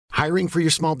Hiring for your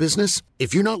small business?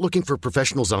 If you're not looking for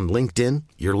professionals on LinkedIn,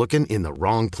 you're looking in the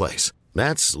wrong place.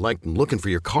 That's like looking for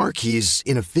your car keys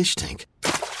in a fish tank.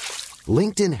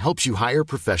 LinkedIn helps you hire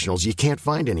professionals you can't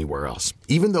find anywhere else,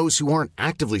 even those who aren't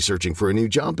actively searching for a new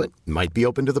job but might be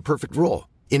open to the perfect role.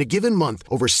 In a given month,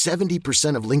 over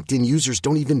 70% of LinkedIn users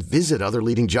don't even visit other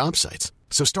leading job sites.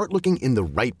 So start looking in the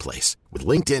right place. With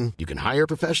LinkedIn, you can hire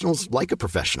professionals like a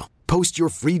professional. Post your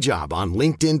free job on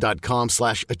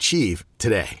linkedin.com/achieve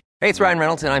today. Hey, it's Ryan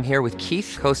Reynolds, and I'm here with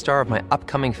Keith, co-star of my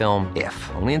upcoming film,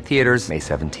 If, only in theaters May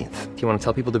 17th. Do you want to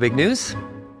tell people the big news?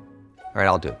 All right,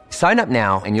 I'll do it. Sign up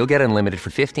now and you'll get unlimited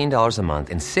for $15 a month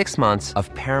and 6 months of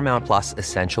Paramount Plus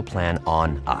Essential Plan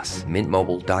on us.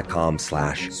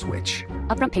 MintMobile.com/switch.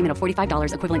 Upfront payment of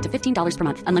 $45 equivalent to $15 per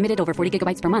month. Unlimited over 40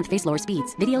 gigabytes per month. Face lower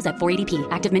speeds. Videos at 480p.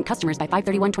 Active Mint customers by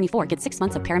 531.24 get 6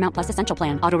 months of Paramount Plus Essential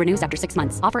Plan. Auto renews after 6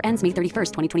 months. Offer ends May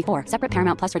 31st, 2024. Separate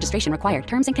Paramount Plus registration required.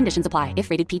 Terms and conditions apply if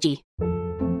rated PG.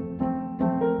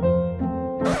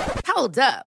 Hold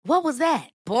up. What was that?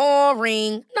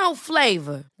 Boring. No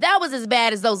flavor. That was as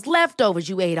bad as those leftovers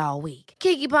you ate all week.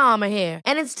 Keke Palmer here.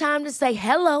 And it's time to say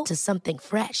hello to something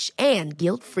fresh and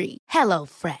guilt-free. Hello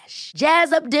Fresh.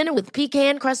 Jazz up dinner with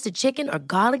pecan-crusted chicken or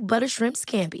garlic butter shrimp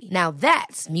scampi. Now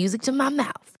that's music to my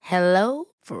mouth. Hello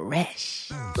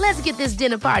Fresh. Let's get this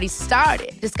dinner party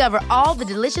started. Discover all the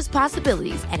delicious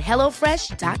possibilities at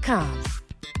HelloFresh.com.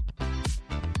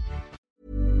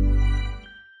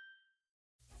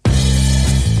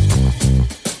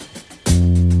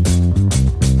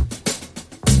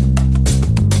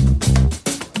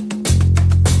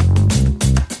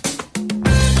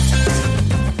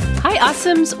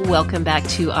 Awesomes, welcome back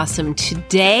to Awesome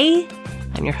Today.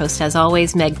 I'm your host, as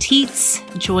always, Meg Tietz,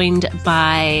 joined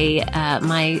by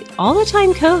my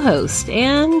all-the-time co-host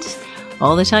and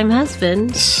all-the-time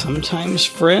husband. Sometimes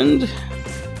friend?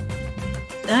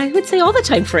 I would say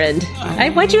all-the-time friend.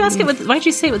 Why'd you ask it why'd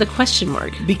you say it with a question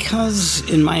mark? Because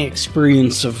in my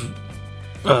experience of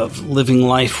living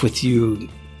life with you,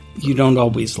 you don't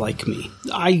always like me.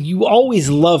 You always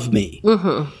love me.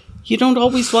 Mm-hmm. You don't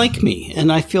always like me,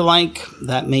 and I feel like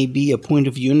that may be a point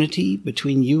of unity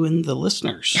between you and the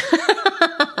listeners.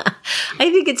 I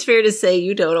think it's fair to say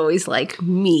you don't always like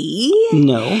me.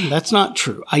 No, that's not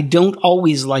true. I don't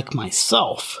always like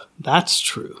myself. That's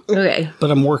true. Okay.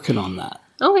 But I'm working on that.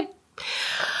 Okay.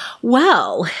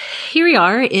 Well, here we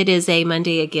are. It is a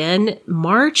Monday again.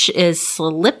 March is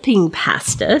slipping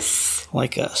past us.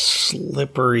 Like a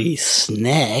slippery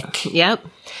snake. Yep.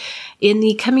 In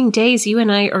the coming days, you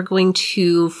and I are going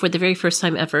to, for the very first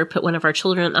time ever, put one of our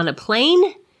children on a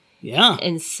plane. Yeah.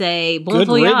 And say, bon Good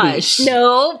voyage. riddance.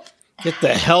 Nope. Get the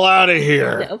hell out of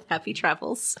here. Nope. Happy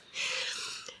travels.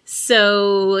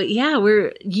 So, yeah,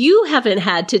 you haven't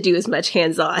had to do as much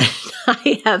hands-on.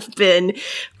 I have been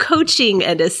coaching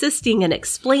and assisting and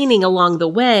explaining along the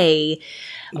way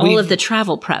all of the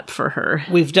travel prep for her.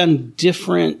 We've done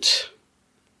different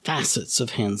facets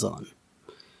of hands-on.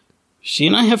 She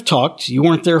and I have talked. You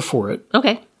weren't there for it.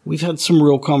 Okay. We've had some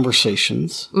real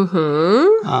conversations.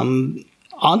 Mm-hmm.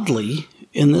 Oddly,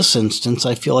 in this instance,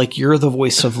 I feel like you're the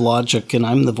voice of logic and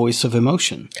I'm the voice of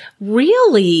emotion.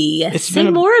 Really? Say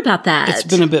more about that. It's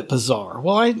been a bit bizarre.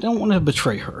 Well, I don't want to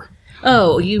betray her.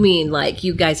 Oh, you mean like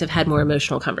you guys have had more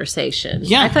emotional conversations?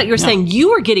 Yeah. I thought you were saying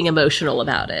you were getting emotional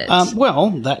about it.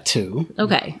 Well, that too.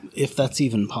 Okay. If that's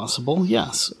even possible,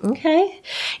 yes. Okay.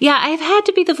 Yeah, I've had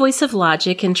to be the voice of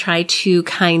logic and try to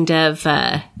kind of...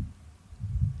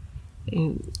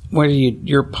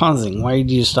 You're pausing. Why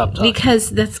did you stop talking? Because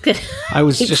that's good. I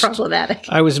was just problematic.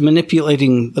 I was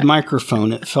manipulating the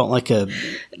microphone. It felt like a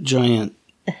giant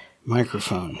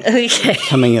microphone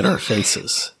coming at our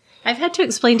faces. I've had to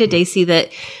explain to Daisy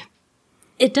that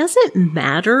it doesn't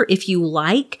matter if you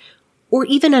like or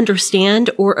even understand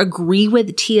or agree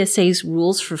with TSA's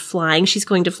rules for flying. She's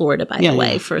going to Florida, by the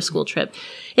way, for a school trip.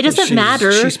 It doesn't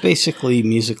matter. She's basically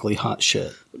musically hot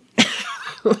shit.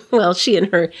 Well, she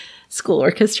and her school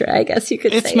orchestra, I guess you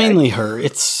could say. It's mainly her.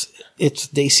 It's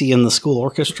Daisy and the School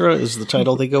Orchestra is the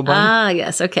title they go by. Ah,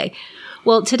 yes. Okay.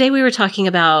 Well, today we were talking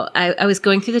about, I was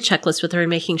going through the checklist with her and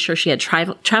making sure she had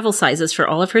travel sizes for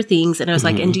all of her things. And I was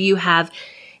like, and do you have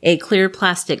a clear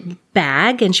plastic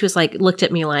bag? And she was like, looked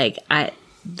at me like,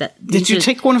 Did you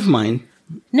take one of mine?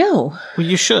 No. Well,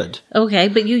 you should. Okay,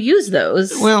 but you use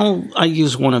those. Well, I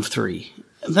use one of 3.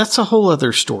 That's a whole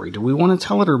other story. Do we want to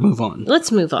tell it or move on?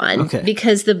 Let's move on. Okay.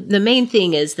 Because the main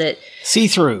thing is that...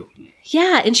 See-through.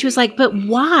 Yeah, and she was like, but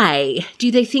why?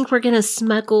 Do they think we're going to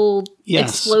smuggle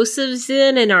explosives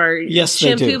in our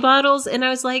shampoo bottles? And I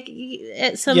was like,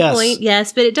 at some point,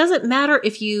 yes. But it doesn't matter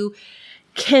if you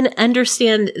can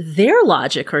understand their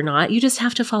logic or not. You just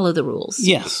have to follow the rules.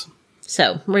 Yes.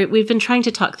 So we've been trying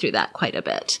to talk through that quite a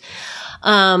bit.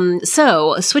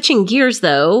 So switching gears,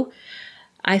 though,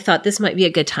 I thought this might be a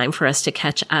good time for us to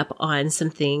catch up on some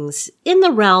things in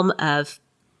the realm of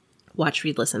watch,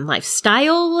 read, listen,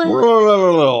 lifestyle.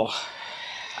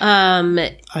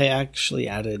 I actually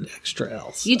added extra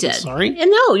L's. You did. Sorry.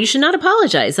 And no, you should not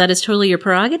apologize. That is totally your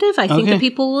prerogative. I think Okay. that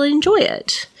people will enjoy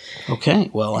it. Okay.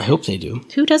 Well, I hope they do.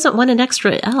 Who doesn't want an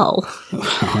extra L? Well,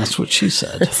 that's what she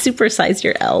said. Supersize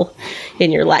your L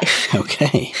in your life.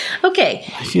 Okay. Okay.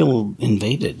 I feel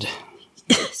invaded.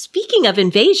 Speaking of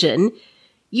invasion,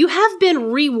 you have been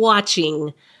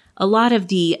rewatching a lot of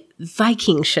the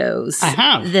Viking shows. I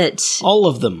have. That All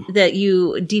of them. that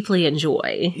you deeply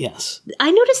enjoy. Yes.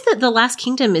 I noticed that The Last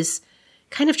Kingdom is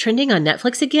kind of trending on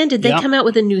Netflix again. Did they Yep. come out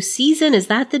with a new season? Is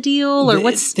that the deal? Or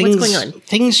what's going on?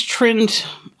 Things trend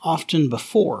often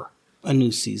before a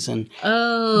new season.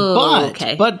 Oh, But,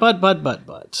 okay. but.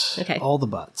 Okay. All the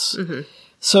buts.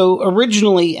 So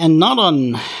originally, and not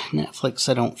on Netflix,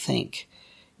 I don't think,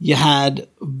 you had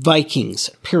Vikings,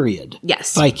 period.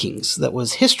 Yes. Vikings. That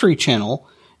was History Channel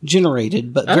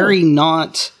generated, but Oh. very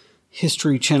not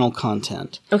History Channel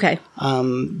content. Okay.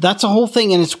 That's a whole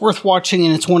thing, and it's worth watching,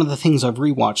 and it's one of the things I've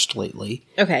rewatched lately.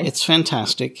 Okay. It's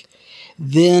fantastic.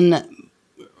 Then,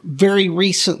 very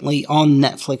recently on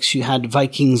Netflix, you had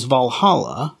Vikings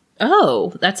Valhalla.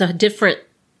 Oh, that's a different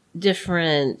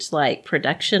like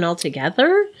production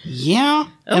altogether. Yeah,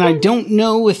 and I don't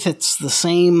know if it's the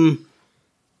same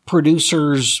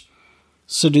producers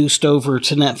seduced over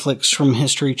to Netflix from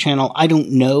History Channel. I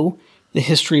don't know. The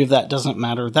history of that doesn't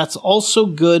matter. That's also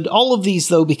good. All of these,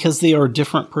 though, because they are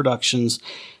different productions,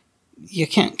 you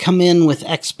can't come in with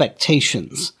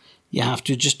expectations. You have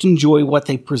to just enjoy what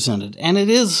they presented. And it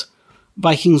is,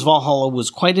 Vikings Valhalla was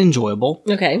quite enjoyable,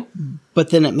 Okay. but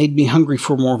then it made me hungry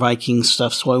for more Viking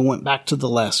stuff, so I went back to The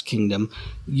Last Kingdom.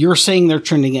 You're saying they're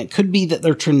trending. It could be that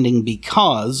they're trending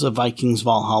because of Vikings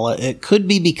Valhalla. It could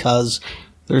be because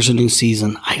there's a new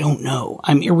season. I don't know.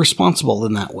 I'm irresponsible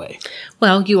in that way.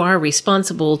 Well, you are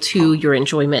responsible to your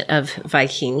enjoyment of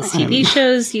Vikings TV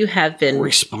shows. You have been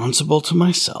Responsible to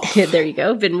myself. there you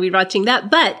go, been rewatching that.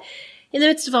 But in the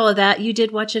midst of all of that, you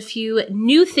did watch a few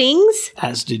new things.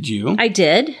 As did you. I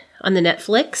did on the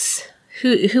Netflix.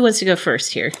 Who wants to go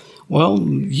first here? Well,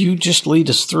 you just lead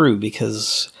us through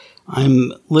because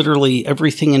I'm literally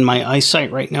everything in my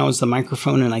eyesight right now is the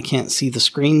microphone and I can't see the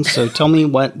screen. So tell me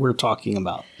what we're talking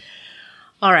about.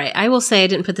 All right. I will say I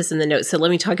didn't put this in the notes, so let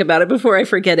me talk about it before I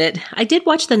forget it. I did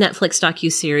watch the Netflix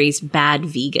docuseries Bad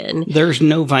Vegan. There's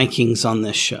no Vikings on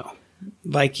this show.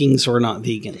 Vikings are not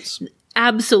vegans.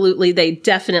 Absolutely. They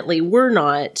definitely were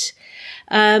not.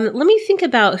 Let me think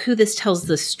about who this tells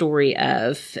the story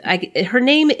of. Her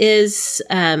name is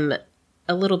a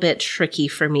little bit tricky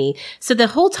for me. So the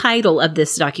whole title of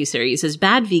this docuseries is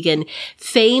Bad Vegan,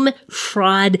 Fame,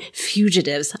 Fraud,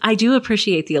 Fugitives. I do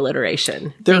appreciate the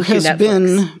alliteration. There Thank you, has Netflix.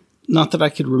 been, not that I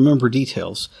could remember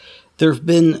details, there have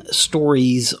been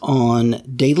stories on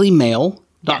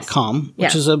dailymail.com,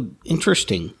 which Yeah. is a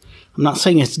interesting, I'm not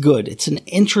saying it's good, it's an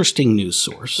interesting news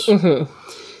source. Mm-hmm.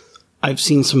 I've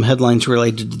seen some headlines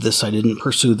related to this. I didn't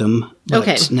pursue them. But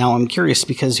Okay. now I'm curious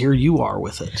because here you are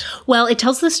with it. Well, it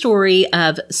tells the story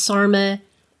of Sarma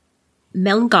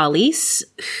Melangalis,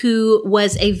 who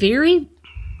was a very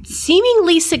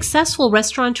seemingly successful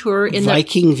restaurateur in the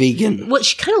Viking vegan. well,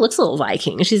 she kind of looks a little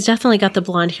Viking. She's definitely got the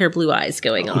blonde hair, blue eyes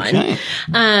going on. Okay.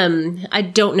 I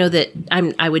don't know that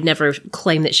I would never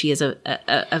claim that she is a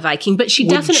Viking, but she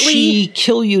Would definitely. she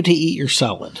kill you to eat your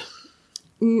salad?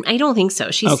 I don't think so.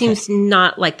 She Okay. seems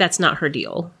not like that's not her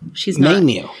deal. She's not. Name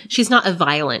you. She's not a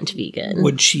violent vegan.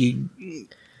 Would she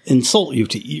insult you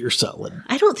to eat your salad?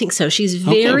 I don't think so. She's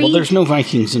Okay, very. well, there's no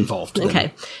Vikings involved. then.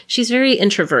 Okay. She's very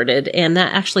introverted, and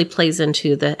that actually plays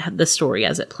into the story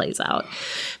as it plays out.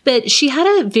 But she had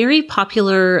a very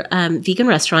popular vegan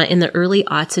restaurant in the early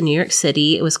aughts in New York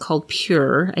City. It was called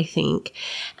Pure, I think.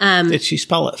 Did she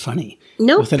spell it funny?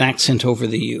 Nope. With an accent over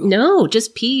the U. No,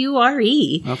 just Pure.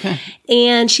 Okay.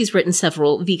 And she's written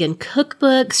several vegan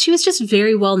cookbooks. She was just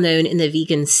very well known in the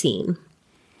vegan scene.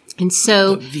 And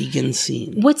so Vegan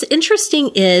scene. what's interesting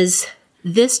is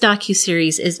this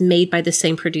docuseries is made by the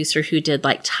same producer who did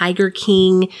like Tiger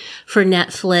King for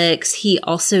Netflix. He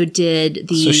also did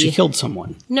the So she killed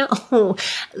someone. No,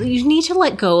 you need to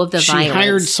let go of the She violence.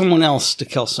 hired someone else to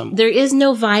kill someone. There is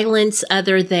no violence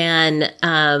other than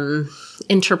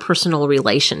interpersonal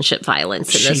relationship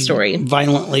violence in this story.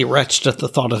 Violently retched at the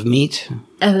thought of meat.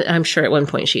 I'm sure at one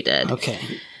point she did. Okay.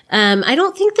 I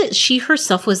don't think that she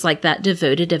herself was like that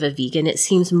devoted of a vegan. It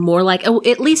seems more like,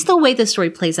 at least the way the story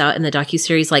plays out in the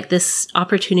docuseries, like this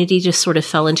opportunity just sort of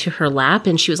fell into her lap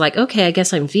and she was like, okay, I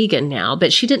guess I'm vegan now.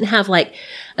 But she didn't have like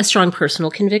a strong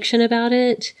personal conviction about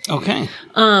it. Okay.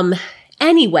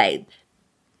 Anyway,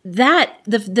 that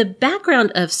the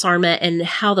background of Sarma and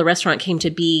how the restaurant came to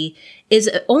be is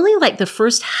only like the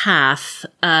first half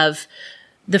of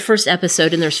the first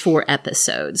episode, and there's 4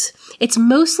 episodes. It's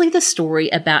mostly the story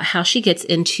about how she gets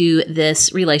into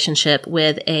this relationship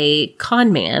with a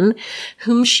con man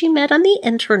whom she met on the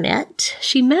internet.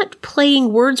 She met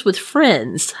playing Words with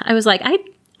Friends. I was like, I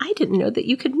didn't know that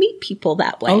you could meet people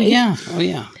that way. Oh, yeah.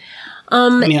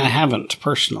 I mean, I haven't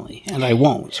personally, and I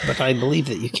won't, but I believe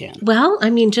that you can. Well, I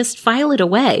mean, just file it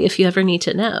away if you ever need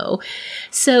to know.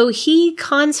 So he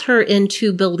cons her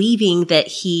into believing that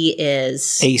he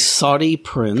is a Saudi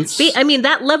prince. I mean,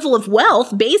 that level of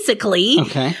wealth, basically.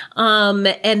 Okay.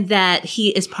 And that he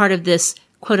is part of this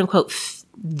quote unquote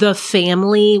the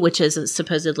family, which is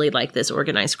supposedly like this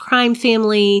organized crime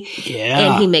family. Yeah.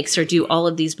 And he makes her do all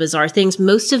of these bizarre things,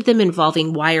 most of them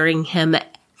involving wiring him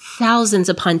thousands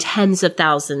upon tens of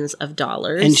thousands of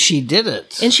dollars. And she did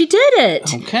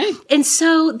it. Okay. And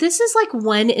so this is like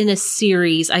one in a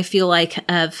series, I feel like,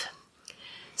 of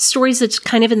stories that's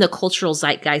kind of in the cultural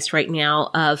zeitgeist right now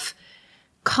of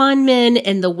con men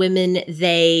and the women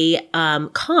they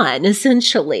con,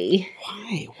 essentially.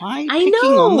 Why picking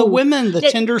on the women? The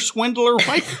Tinder swindler,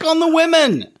 why pick on the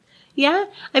women? Yeah.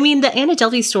 I mean, the Anna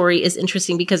Delvey story is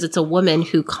interesting because it's a woman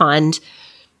who conned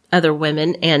other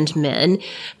women and men.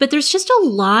 But there's just a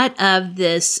lot of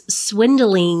this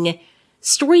swindling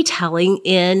storytelling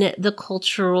in the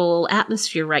cultural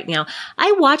atmosphere right now.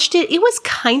 I watched it. It was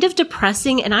kind of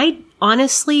depressing. And I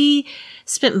honestly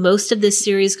spent most of this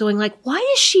series going like, why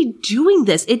is she doing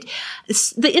this?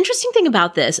 The interesting thing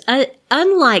about this,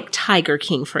 unlike Tiger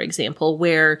King, for example,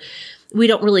 where we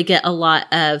don't really get a lot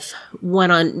of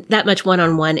that much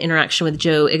one-on-one interaction with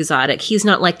Joe Exotic. He's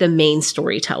not like the main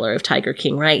storyteller of Tiger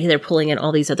King, right? They're pulling in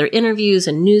all these other interviews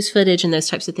and news footage and those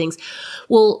types of things.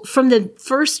 Well, from the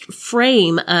first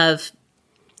frame of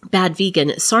Bad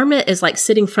Vegan, Sarma is like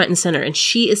sitting front and center, and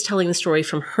she is telling the story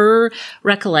from her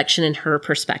recollection and her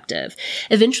perspective.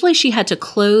 Eventually, she had to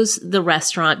close the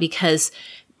restaurant because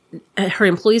her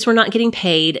employees were not getting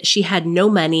paid. She had no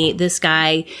money. This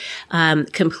guy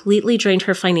completely drained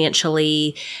her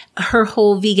financially. Her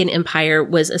whole vegan empire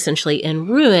was essentially in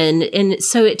ruin. And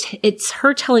so it's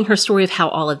her telling her story of how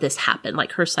all of this happened,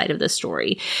 like her side of the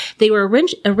story. They were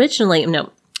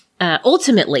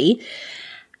ultimately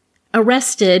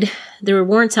arrested. There were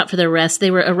warrants out for their arrest.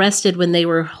 They were arrested when they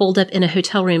were holed up in a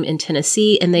hotel room in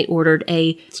Tennessee, and they ordered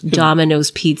a Domino's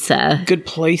pizza. Good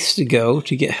place to go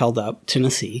to get held up,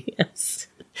 Tennessee. Yes.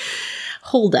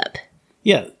 Hold up.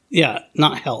 Yeah,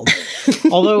 not held.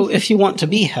 Although, if you want to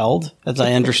be held, as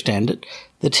I understand it,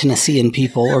 the Tennessean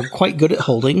people are quite good at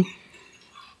holding.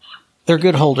 They're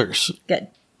good holders. Good.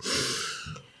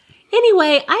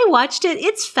 Anyway, I watched it.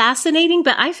 It's fascinating,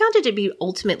 but I found it to be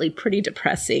ultimately pretty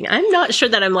depressing. I'm not sure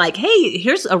that I'm like, hey,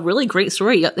 here's a really great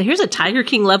story. Here's a Tiger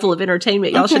King level of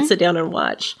entertainment. Y'all should sit down and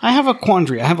watch. I have a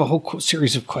quandary. I have a whole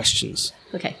series of questions.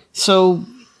 Okay. So,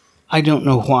 I don't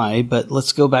know why, but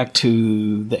let's go back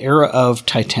to the era of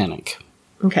Titanic.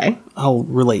 Okay. I'll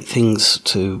relate things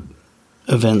to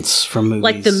events from movies.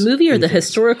 Like the movie or the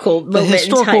historical moment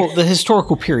in time? The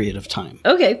historical period of time.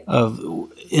 Okay.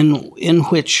 In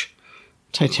which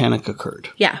Titanic occurred.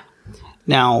 Yeah.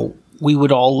 Now, we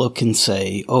would all look and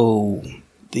say, oh,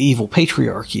 the evil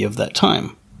patriarchy of that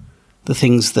time. The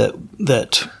things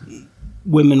that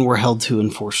women were held to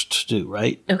and forced to do,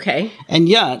 right? Okay. And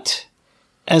yet,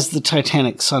 as the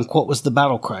Titanic sunk, what was the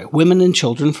battle cry? Women and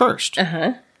children first.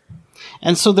 Uh-huh.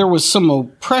 And so there was some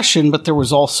oppression, but there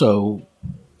was also,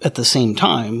 at the same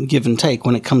time, give and take,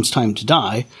 when it comes time to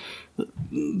die,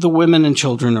 the women and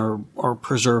children are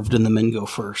preserved and the men go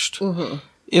first. Mm-hmm.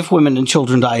 If women and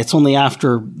children die, it's only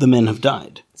after the men have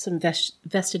died. Some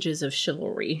vestiges of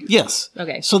chivalry. Yes.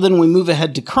 Okay. So then we move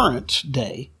ahead to current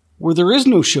day, where there is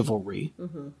no chivalry,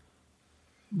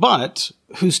 but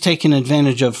who's taken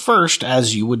advantage of first,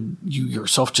 as you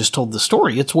yourself just told the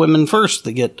story. It's women first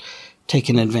that get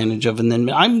taken advantage of, and then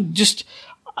I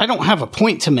don't have a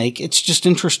point to make. It's just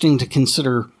interesting to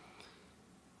consider.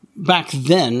 Back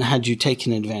then, had you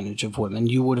taken advantage of women,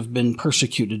 you would have been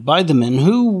persecuted by the men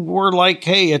who were like,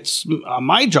 hey, it's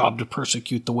my job to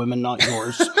persecute the women, not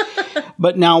yours.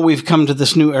 But now we've come to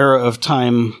this new era of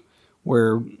time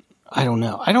where I don't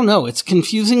know. It's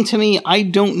confusing to me. I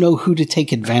don't know who to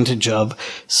take advantage of.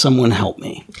 Someone help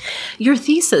me. Your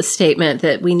thesis statement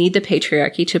that we need the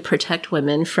patriarchy to protect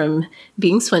women from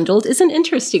being swindled is an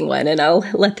interesting one, and I'll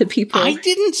let the people I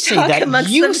didn't say talk that. amongst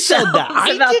You said themselves that.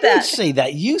 I about didn't that. say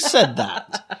that. You said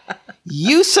that.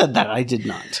 You said that. I did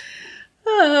not.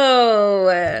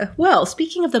 Oh, well,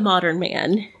 speaking of the modern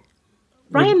man,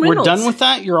 Ryan Reynolds. We're done with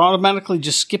that? You're automatically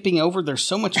just skipping over? There's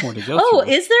so much more to go Oh,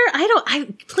 through. is there?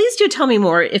 Please do tell me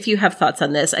more if you have thoughts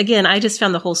on this. Again, I just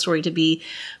found the whole story to be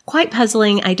quite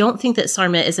puzzling. I don't think that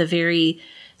Sarma is a very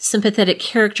sympathetic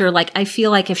character. Like, I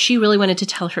feel like if she really wanted to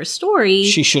tell her story.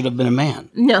 She should have been a man.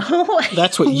 No.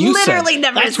 That's what you said. Literally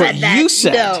never That's said what that. you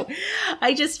said. No.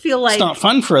 I just feel like. It's not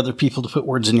fun for other people to put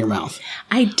words in your mouth.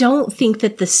 I don't think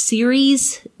that the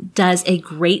series does a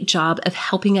great job of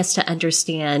helping us to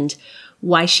understand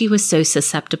why she was so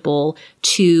susceptible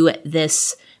to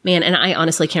this man. And I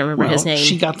honestly can't remember his name.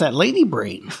 She got that lady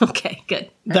brain. Okay,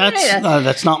 good.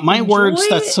 That's not my words.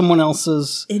 That's someone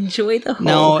else's. Enjoy the hole.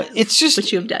 No, it's just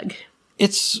which you have dug.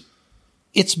 It's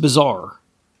bizarre,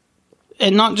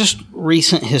 and not just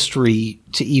recent history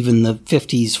to even the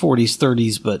 50s, 40s,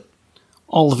 30s, but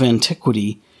all of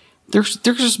antiquity. There's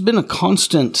just been a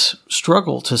constant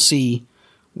struggle to see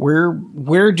where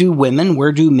do women,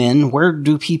 where do men, where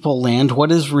do people land?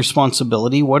 What is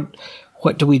responsibility? What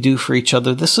do we do for each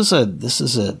other? This is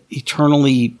a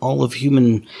eternally all of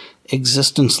human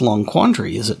existence long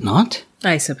quandary, is it not?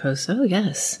 I suppose so.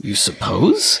 Yes. You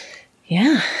suppose?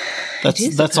 Yeah.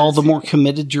 That's all the more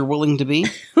committed you're willing to be.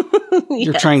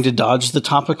 You're trying to dodge the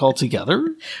topic altogether.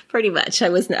 Pretty much.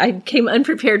 I came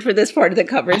unprepared for this part of the I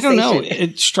conversation. don't know.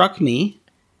 It struck me.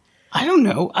 I don't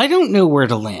know. I don't know where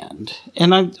to land.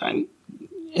 And I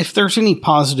if there's any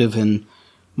positive in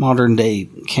modern day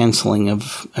canceling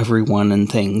of everyone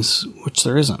and things, which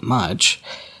there isn't much,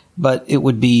 but it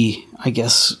would be, I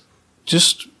guess,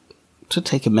 just to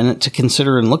take a minute to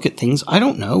consider and look at things. I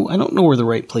don't know. I don't know where the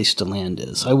right place to land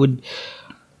is. I would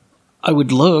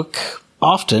look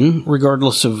often,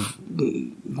 regardless of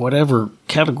whatever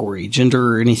category,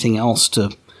 gender or anything else,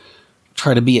 to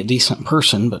try to be a decent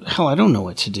person, but hell, I don't know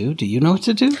what to do. Do you know what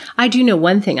to do? I do know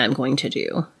one thing I'm going to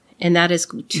do, and that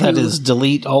is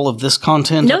delete all of this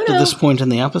content to this point in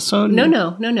the episode?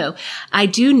 No. I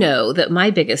do know that my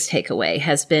biggest takeaway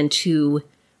has been to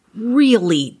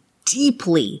really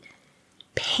deeply,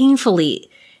 painfully,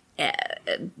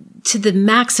 to the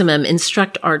maximum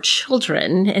instruct our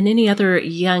children and any other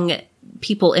young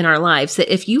people in our lives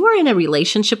that if you are in a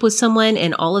relationship with someone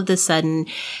and all of a sudden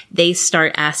they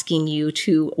start asking you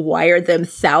to wire them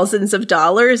thousands of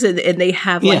dollars and they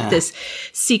have like this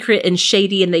secret and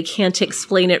shady and they can't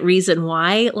explain it reason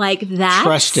why, like that.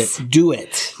 Trust it. Do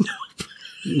it.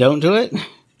 Don't do it.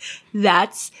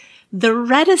 That's the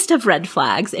reddest of red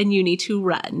flags and you need to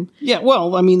run. Yeah,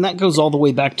 well, I mean, that goes all the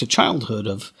way back to childhood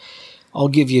of, I'll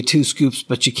give you 2 scoops,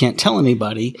 but you can't tell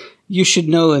anybody. You should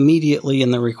know immediately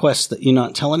in the request that you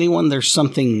not tell anyone there's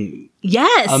something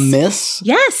amiss.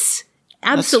 Yes,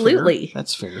 absolutely.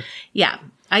 That's fair. Yeah.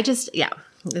 There's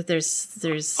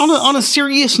on a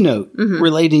serious note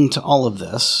relating to all of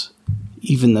this,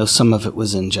 even though some of it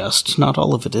was in jest, not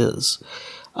all of it is.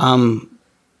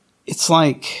 It's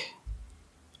like,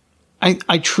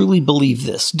 I truly believe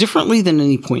this differently than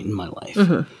any point in my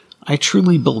life. I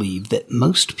truly believe that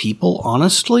most people,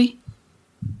 honestly,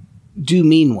 do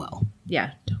mean well.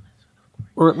 Yeah.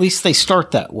 Or at least they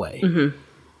start that way.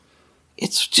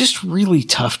 It's just really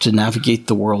tough to navigate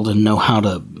the world and know how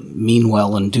to mean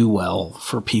well and do well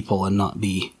for people and not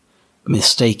be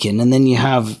mistaken. And then you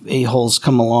have a-holes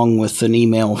come along with an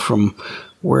email from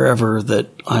wherever that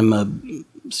I'm a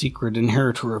secret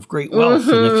inheritor of great wealth,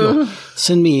 and if you'll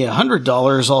send me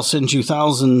 $100, I'll send you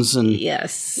thousands. And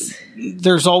yes,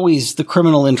 there's always, the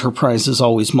criminal enterprise is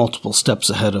always multiple steps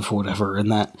ahead of whatever,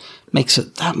 and that makes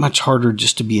it that much harder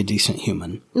just to be a decent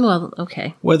human. Well,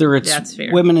 okay. Whether it's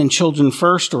women and children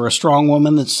first or a strong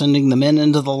woman that's sending the men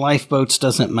into the lifeboats,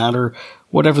 doesn't matter,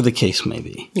 whatever the case may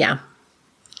be. Yeah.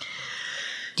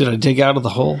 Did I dig out of the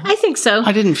hole? I think so.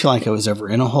 I didn't feel like I was ever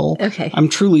in a hole. Okay. I'm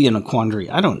truly in a quandary.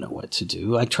 I don't know what to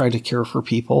do. I try to care for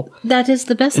people. That is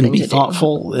the best thing to do. And be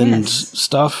thoughtful and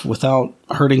stuff without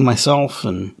hurting myself.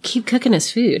 And keep cooking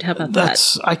his food. How about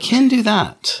that? I can do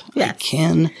that. Yeah. I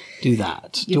can do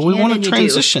that. Do we want to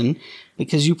transition,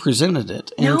 because you presented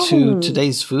it, into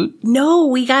today's food? No,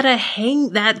 we got to hang.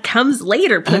 That comes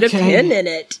later. Put a pin in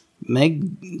it.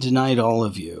 Meg denied all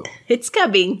of you. It's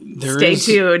coming. Stay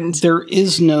tuned. There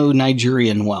is no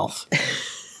Nigerian wealth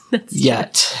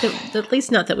yet. At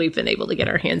least not that we've been able to get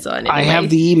our hands on. Anyway. I have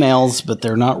the emails, but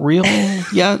they're not real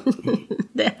yet.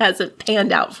 that hasn't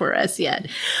panned out for us yet.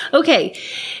 Okay.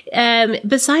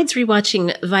 Besides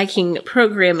rewatching Viking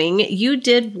programming, you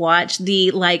did watch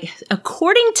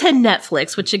according to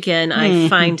Netflix, which again, I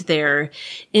find their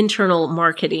internal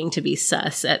marketing to be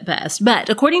sus at best. But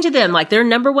according to them, their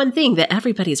number one thing that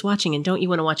everybody's watching, and don't you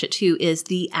want to watch it too, is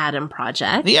The Adam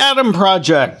Project. The Adam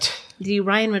Project. The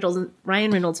Ryan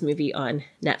Reynolds movie on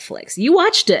Netflix. You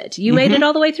watched it. You made it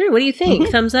all the way through. What do you think?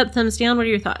 Thumbs up, thumbs down? What are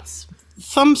your thoughts?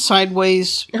 Thumb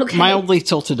sideways, mildly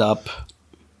tilted up.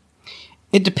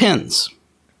 It depends.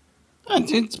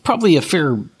 It's probably a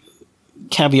fair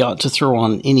caveat to throw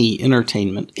on any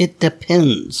entertainment. It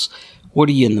depends. What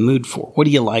are you in the mood for? What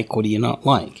do you like? What do you not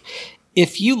like?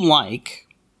 If you like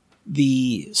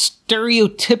the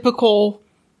stereotypical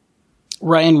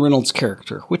Ryan Reynolds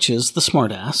character, which is the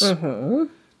smartass,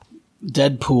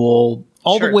 Deadpool,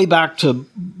 all the way back to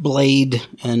Blade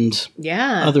and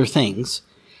other things,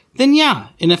 then yeah.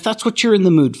 And if that's what you're in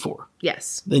the mood for,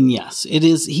 then yes, it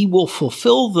is. He will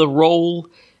fulfill the role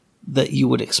that you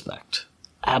would expect.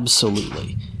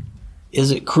 Absolutely.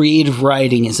 Is it creative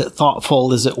writing? Is it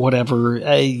thoughtful? Is it whatever?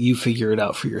 You figure it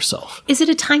out for yourself. Is it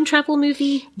a time travel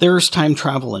movie? There's time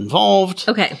travel involved.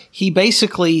 Okay. He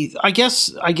basically, I guess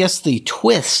the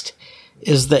twist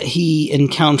is that he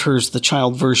encounters the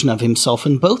child version of himself,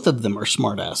 and both of them are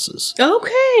smartasses.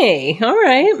 Okay. All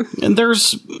right. And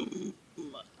there's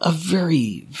a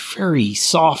very, very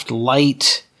soft,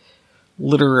 light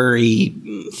literary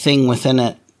thing within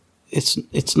it.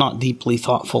 It's not deeply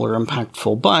thoughtful or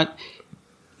impactful, but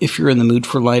if you're in the mood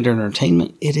for light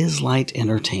entertainment, it is light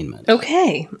entertainment.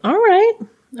 Okay. All right.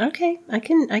 Okay. I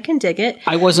can dig it.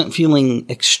 I wasn't feeling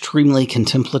extremely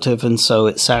contemplative, and so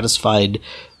it satisfied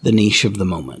the niche of the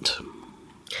moment.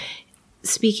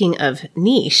 Speaking of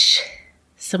niche,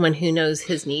 someone who knows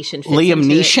his niche and fits Liam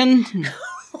into Neeson? It.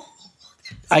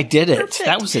 I did it. Perfect.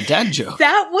 That was a dad joke.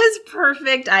 That was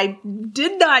perfect. I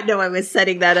did not know I was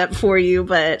setting that up for you,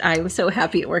 but I was so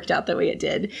happy it worked out the way it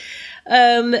did.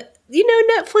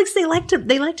 Netflix, they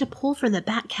like to pull from the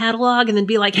back catalog and then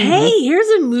be like, hey, here's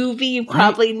a movie you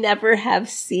probably never have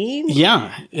seen.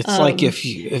 Yeah. It's like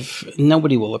if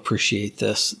nobody will appreciate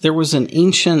this. There was an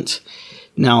ancient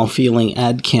now feeling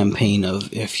ad campaign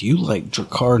of, if you like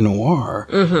Drakkar Noir,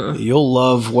 you'll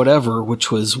love whatever,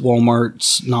 which was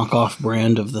Walmart's knockoff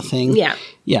brand of the thing. Yeah.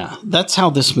 Yeah. That's how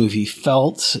this movie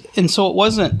felt. And so it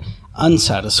wasn't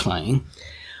unsatisfying.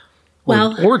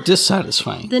 Or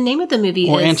dissatisfying. The name of the movie is...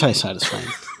 Or is... anti-satisfying.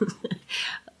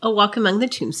 A Walk Among the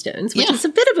Tombstones, which is a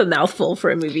bit of a mouthful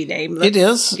for a movie name. It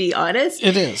is. To be honest.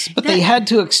 It is. But they had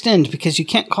to extend, because you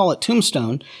can't call it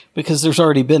Tombstone, because there's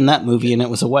already been that movie and it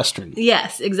was a Western.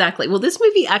 Yes, exactly. Well, this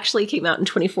movie actually came out in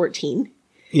 2014.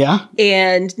 Yeah?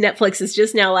 And Netflix is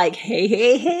just now like,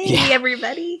 hey,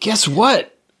 everybody. Guess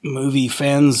what? Movie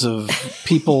fans of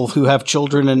people who have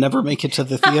children and never make it to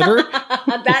the theater.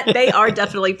 That they are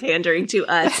definitely pandering to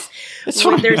us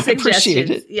with their suggestions. Appreciate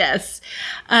it. Yes.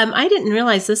 I didn't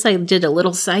realize this. I did a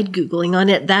little side Googling on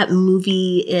it. That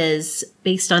movie is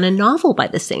based on a novel by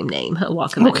the same name, A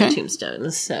Walk Among the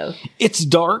Tombstones. So it's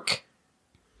dark.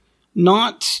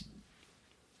 Not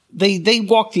they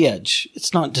walk the edge.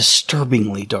 It's not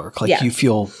disturbingly dark. You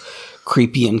feel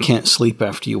creepy and can't sleep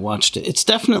after you watched it. It's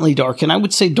definitely dark, and I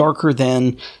would say darker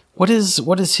than what is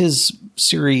his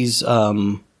series?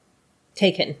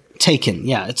 Taken.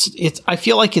 Yeah, it's. I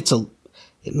feel like it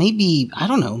may be. I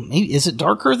don't know. Maybe is it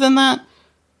darker than that?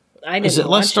 Is it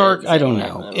less dark? I don't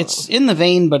know. It's in the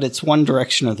vein, but it's one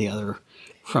direction or the other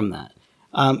from that.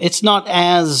 It's not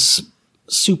as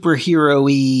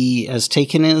superhero-y as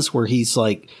Taken is, where he's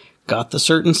got the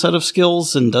certain set of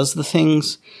skills and does the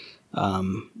things.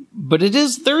 But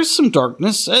there is some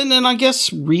darkness, and then I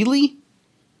guess really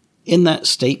in that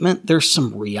statement, there's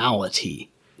some reality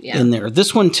in there.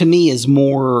 This one to me is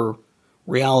more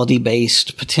reality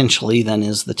based potentially than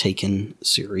is the Taken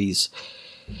series.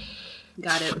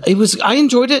 Got it. I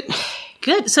enjoyed it.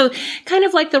 Good. So kind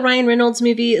of like the Ryan Reynolds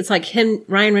movie, it's like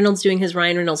Ryan Reynolds doing his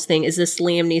Ryan Reynolds thing. Is this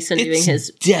Liam Neeson doing his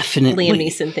definitely Liam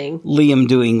Neeson thing? Liam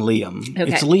doing Liam.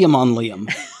 Okay. It's Liam on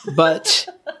Liam. But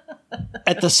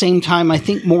at the same time, I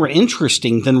think more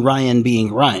interesting than Ryan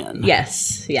being Ryan.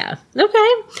 Yes. Yeah.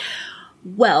 Okay.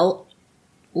 Well,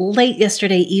 late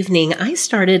yesterday evening, I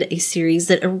started a series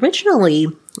that originally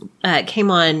came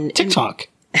on TikTok.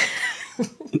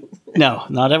 No,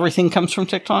 not everything comes from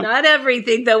TikTok. Not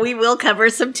everything, though. We will cover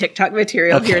some TikTok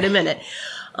material here in a minute.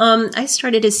 I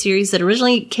started a series that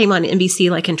originally came on NBC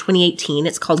in 2018.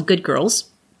 It's called Good Girls.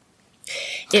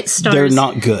 It stars... They're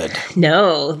not good.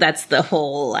 No, that's the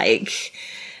whole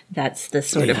That's the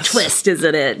sort of Yes. twist,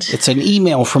 isn't it? It's an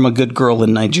email from a good girl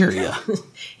in Nigeria.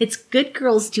 It's good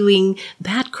girls doing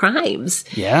bad crimes.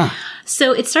 Yeah.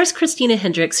 So it stars Christina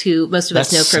Hendricks, who most of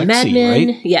us know That's from sexy, Mad Men.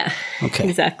 right? Yeah, Okay.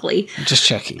 exactly. Just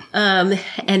checking.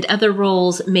 And other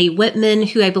roles, Mae Whitman,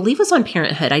 who I believe was on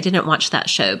Parenthood. I didn't watch that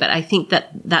show, but I think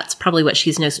that's probably what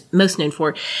she's most known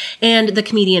for. And the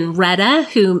comedian Retta,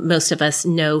 who most of us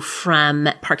know from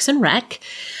Parks and Rec.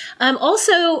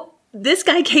 Also, this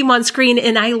guy came on screen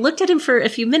and I looked at him for a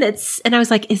few minutes and I was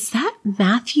like, is that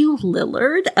Matthew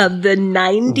Lillard of the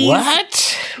 90s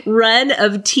What? run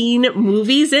of teen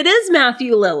movies? It is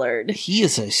Matthew Lillard. He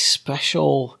is a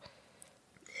special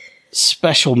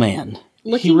man.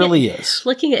 He Looking really is.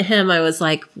 Looking at him, I was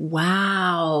like,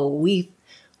 wow, we've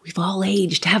all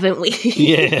aged, haven't we?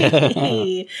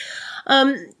 Yeah.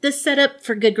 The setup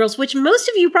for Good Girls, which most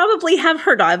of you probably have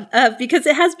heard of because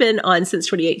it has been on since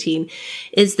 2018,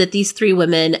 is that these three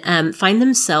women find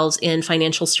themselves in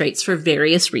financial straits for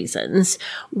various reasons.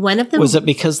 One of them Was it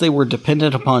because they were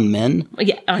dependent upon men who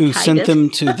kind sent of. them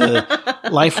to the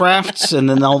life rafts and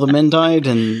then all the men died?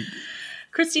 And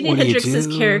Christina What do you Hendricks'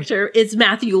 do? character is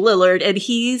Matthew Lillard, and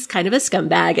he's kind of a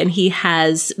scumbag, and he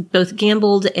has both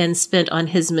gambled and spent on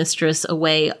his mistress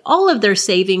away all of their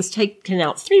savings, taken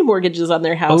out 3 mortgages on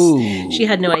their house. Ooh. She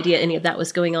had no idea any of that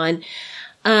was going on.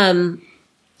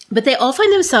 But they all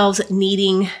find themselves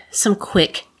needing some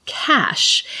quick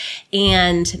cash.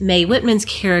 And Mae Whitman's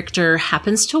character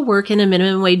happens to work in a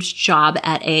minimum wage job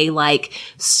at a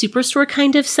superstore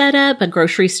kind of setup, a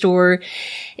grocery store.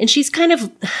 And she's kind of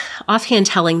offhand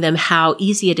telling them how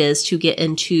easy it is to get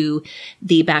into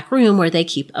the back room where they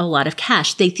keep a lot of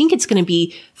cash. They think it's going to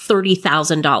be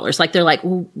 $30,000. They're like,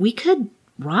 well, we could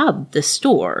rob the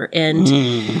store. And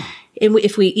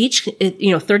if we each,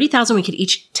 $30,000, we could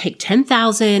each take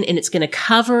 $10,000 and it's going to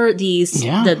cover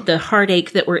the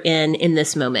heartache that we're in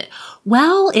this moment.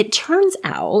 Well, it turns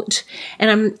out,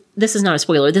 and this is not a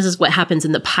spoiler. This is what happens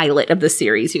in the pilot of the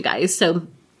series, you guys. So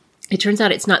it turns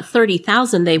out it's not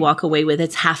 $30,000 they walk away with.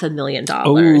 It's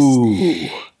 $500,000. ooh,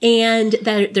 And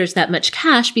there's that much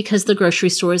cash because the grocery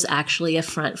store is actually a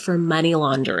front for money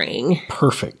laundering.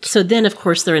 perfect. So then, of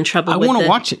course, they're in trouble I with want to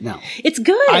watch it now. It's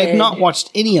good. I have not watched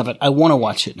any of it. I want to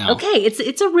watch it now. Okay,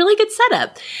 it's a really good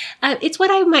setup. It's what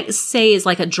I might say is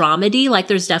like a dramedy.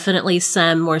 There's definitely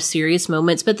some more serious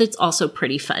moments, but it's also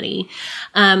pretty funny.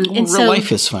 Real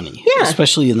life is funny,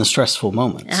 especially in the stressful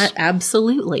moments.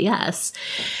 Absolutely, yes.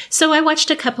 So I watched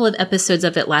a couple of episodes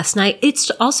of it last night. It's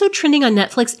also trending on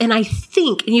Netflix, and I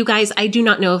think, and you guys, I do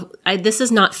not know, this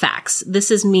is not facts.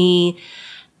 This is me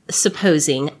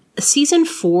supposing. Season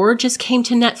 4 just came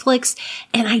to Netflix,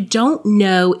 and I don't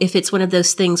know if it's one of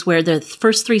those things where the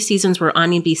first 3 seasons were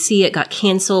on NBC, it got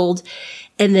canceled,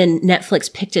 and then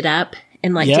Netflix picked it up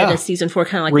and did a season 4,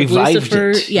 kind of like Revived Lucifer.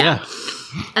 it. Yeah.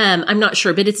 I'm not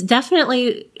sure, but it's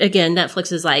definitely, again,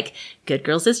 Netflix is like, Good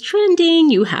Girls is trending.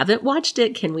 You haven't watched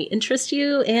it. Can we interest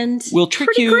you? And We'll trick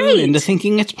pretty you great. into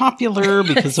thinking it's popular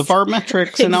because of our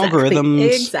metrics and algorithms.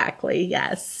 Exactly.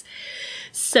 Yes.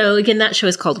 So again, that show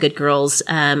is called Good Girls,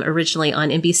 originally on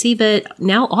NBC, but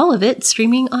now all of it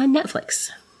streaming on Netflix.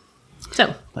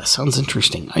 So That sounds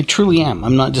interesting. I truly am.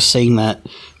 I'm not just saying that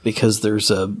because there's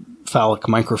a phallic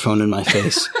microphone in my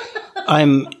face.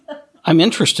 I'm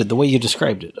interested the way you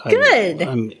described it. Good.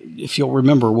 If you'll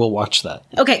remember, we'll watch that.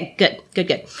 okay,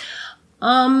 good.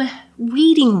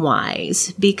 Reading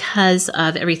wise, because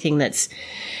of everything that's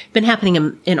been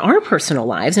happening in our personal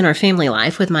lives, in our family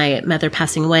life, with my mother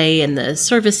passing away and the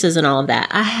services and all of that,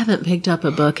 I haven't picked up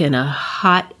a book in a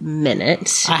hot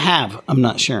minute. I have. I'm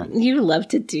not sharing. You love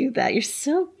to do that. You're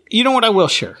so what? I will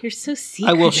share. secretive.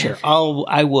 I will share.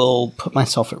 I will put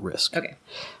myself at risk. Okay.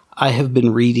 I have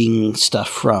been reading stuff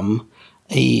from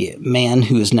a man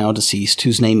who is now deceased,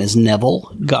 whose name is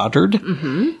Neville Goddard,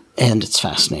 and it's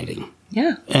fascinating.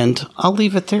 Yeah. And I'll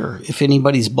leave it there. If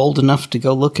anybody's bold enough to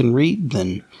go look and read,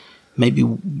 then maybe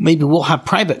we'll have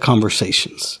private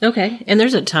conversations. Okay. And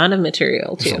there's a ton of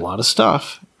material too. There's a lot of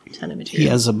stuff. Ton of He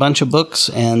material. has a bunch of books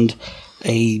and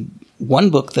one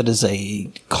book that is a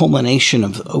culmination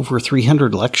of over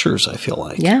 300 lectures, I feel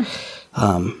like. Yeah.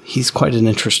 He's quite an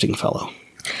interesting fellow.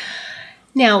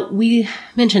 Now, we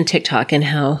mentioned TikTok and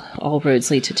how all roads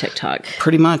lead to TikTok.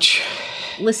 Pretty much.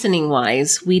 Listening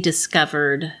wise, we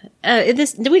discovered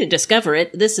this. We didn't discover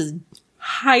it. This is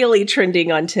highly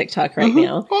trending on TikTok right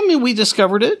now. Well, I mean, we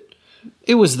discovered it.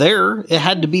 It was there. It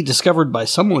had to be discovered by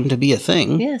someone to be a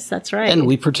thing. Yes, that's right. And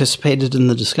we participated in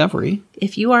the discovery.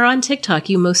 If you are on TikTok,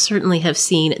 you most certainly have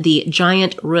seen the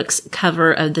Giant Rooks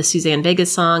cover of the Suzanne Vega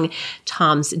song,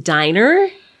 Tom's Diner.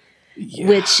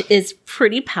 which is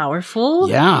pretty powerful.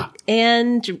 Yeah.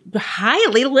 And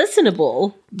highly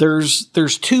listenable. There's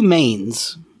two main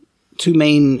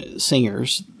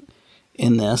singers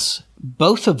in this.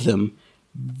 Both of them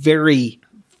very,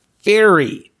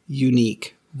 very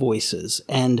unique voices.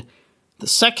 And the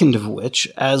second of which,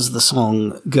 as the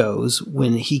song goes,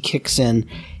 when he kicks in,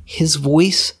 his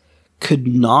voice could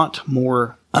not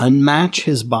more unmatch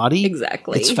his body.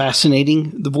 Exactly. It's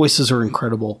fascinating. The voices are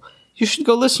incredible. You should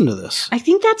go listen to this. I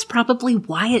think that's probably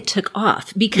why it took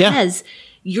off, because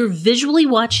you're visually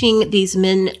watching these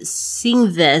men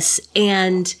sing this,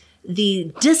 and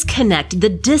the disconnect, the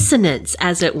dissonance,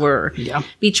 as it were,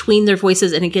 between their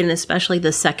voices. And again, especially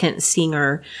the second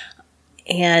singer,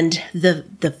 and the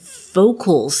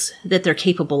vocals that they're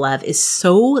capable of is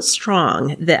so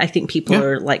strong that I think people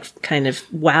are like kind of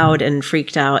wowed and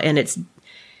freaked out. And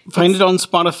Find it on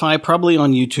Spotify, probably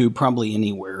on YouTube, probably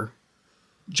anywhere.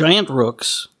 Giant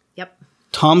Rooks. Yep.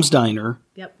 Tom's Diner.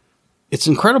 Yep. It's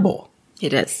incredible.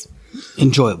 It is.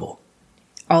 Enjoyable.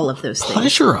 All of those things.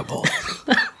 Pleasurable.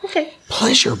 Okay.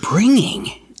 Pleasure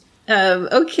bringing.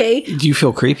 Okay. Do you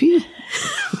feel creepy?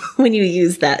 When you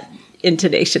use that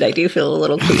intonation, I do feel a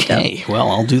little creeped out. Okay, well,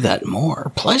 I'll do that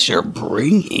more. Pleasure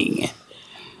bringing.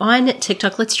 On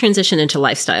TikTok, let's transition into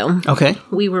lifestyle. Okay.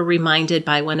 We were reminded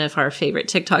by one of our favorite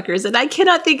TikTokers, and I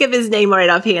cannot think of his name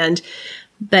right offhand,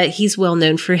 but he's well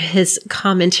known for his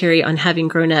commentary on having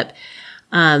grown up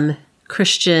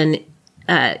Christian,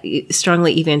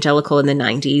 strongly evangelical in the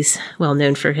 90s. Well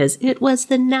known for his "It was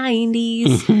the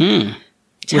 90s,"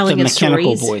 telling with the of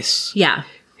mechanical stories. voice. Yeah,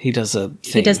 He does a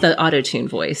thing. he does the auto-tune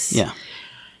voice. Yeah.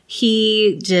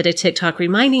 He did a TikTok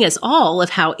reminding us all of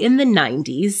how in the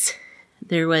 90s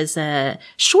there was a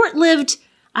short-lived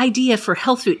idea for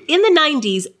health food. In the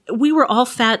 90s, we were all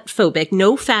fat phobic,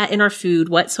 no fat in our food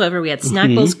whatsoever. We had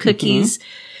Snackles, cookies.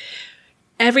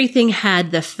 Everything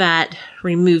had the fat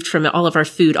removed from it, all of our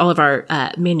food, all of our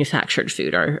manufactured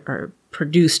food, our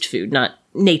produced food, not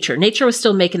nature. Nature was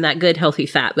still making that good, healthy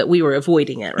fat, but we were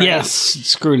avoiding it, right? Yes,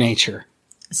 screw nature.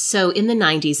 So in the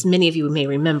 90s, many of you may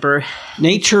remember.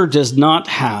 Nature does not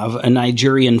have a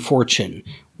Nigerian fortune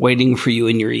waiting for you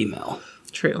in your email.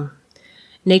 True.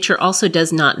 Nature also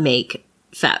does not make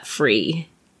fat-free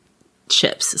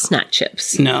chips, snack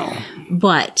chips. No.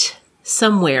 But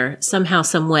somewhere, somehow,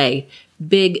 some way,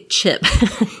 Big Chip,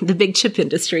 the big chip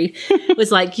industry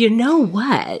was like, you know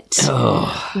what?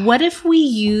 What if we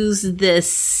use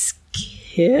this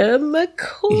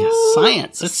chemical? Yeah,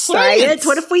 science. It's science.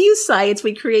 What if we use science?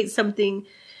 We create something.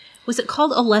 Was it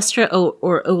called Olestra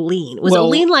or Olean? Was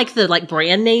Olean like the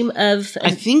brand name of a I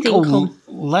think thing called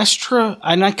Olestra,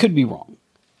 and I could be wrong.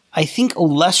 I think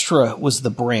Olestra was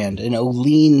the brand, and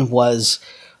Olean was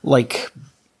like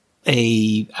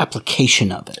a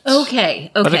application of it.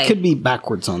 Okay. But I could be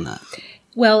backwards on that.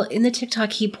 Well, in the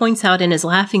TikTok, he points out and is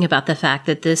laughing about the fact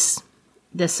that this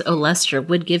Olestra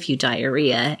would give you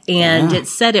diarrhea, and it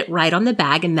said it right on the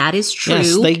bag, and that is true.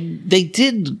 Yes, they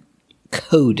did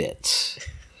code it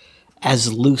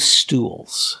as loose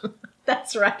stools.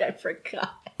 That's right, I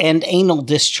forgot. And anal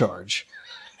discharge.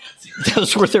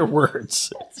 Those were their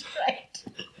words. That's right.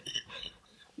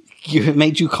 It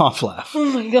made you cough laugh. Oh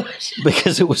my gosh.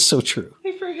 Because it was so true.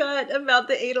 I forgot about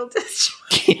the anal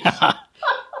discharge.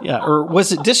 Yeah, or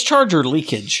was it discharge or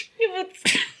leakage?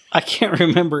 I can't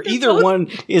remember. Either one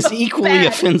is equally bad.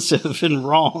 offensive and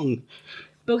wrong.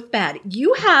 Both bad.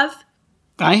 You have.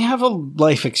 I have a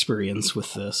life experience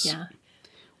with this. Yeah.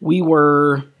 We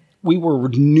were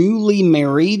newly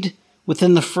married.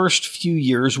 Within the first few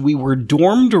years, we were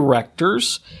dorm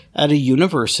directors at a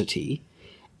university,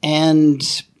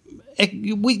 and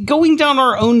we going down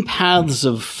our own paths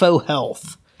of faux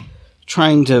health,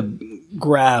 trying to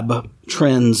grab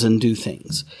trends and do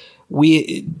things.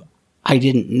 I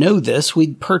didn't know this.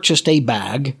 We'd purchased a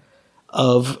bag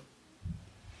of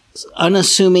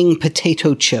unassuming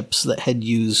potato chips that had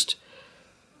used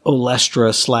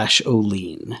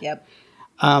Olestra/Olean. Yep.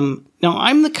 Now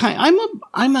I'm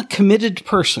a committed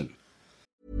person.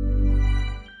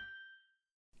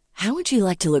 How would you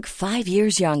like to look 5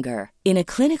 years younger? In a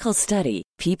clinical study,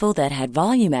 people that had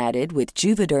volume added with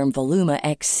Juvederm Voluma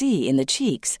XC in the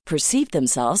cheeks perceived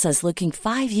themselves as looking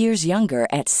 5 years younger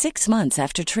at 6 months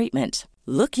after treatment.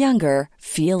 Look younger,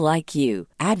 feel like you.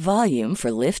 Add volume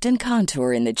for lift and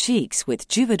contour in the cheeks with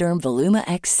Juvederm Voluma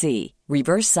XC.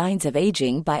 Reverse signs of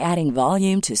aging by adding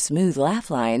volume to smooth laugh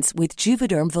lines with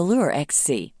Juvederm Volure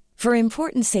XC. For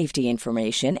important safety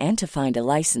information and to find a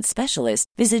licensed specialist,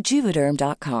 visit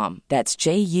Juvederm.com. That's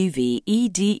JUVEDERM.com.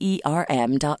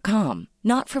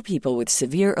 Not for people with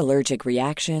severe allergic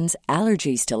reactions,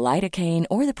 allergies to lidocaine,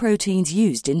 or the proteins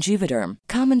used in Juvederm.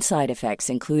 Common side effects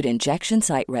include injection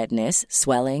site redness,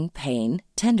 swelling, pain,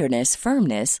 tenderness,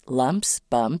 firmness, lumps,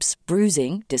 bumps,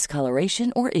 bruising,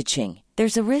 discoloration, or itching.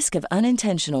 There's a risk of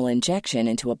unintentional injection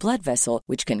into a blood vessel,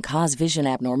 which can cause vision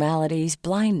abnormalities,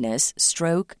 blindness,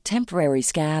 stroke, temporary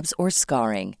scabs, or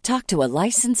scarring. Talk to a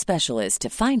licensed specialist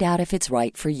to find out if it's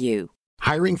right for you.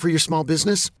 Hiring for your small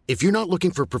business? If you're not looking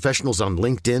for professionals on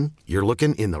LinkedIn, you're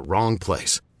looking in the wrong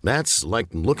place. That's like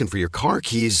looking for your car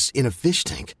keys in a fish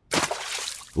tank.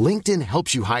 LinkedIn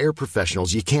helps you hire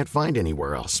professionals you can't find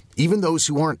anywhere else, even those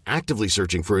who aren't actively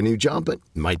searching for a new job but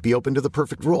might be open to the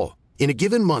perfect role. In a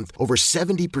given month, over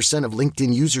 70% of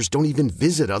LinkedIn users don't even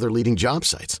visit other leading job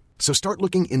sites. So start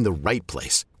looking in the right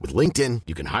place. With LinkedIn,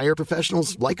 you can hire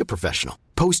professionals like a professional.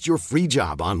 Post your free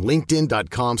job on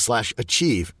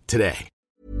linkedin.com/achieve today.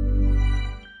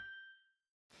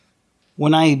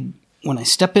 When I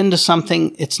step into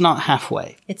something, it's not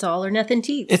halfway. It's all or nothing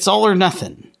teeth. It's all or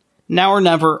nothing. Now or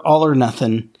never, all or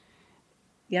nothing.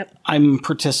 Yep. I'm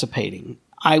participating.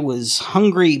 I was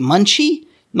hungry, munchy,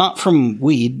 not from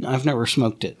weed. I've never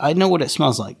smoked it. I know what it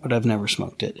smells like, but I've never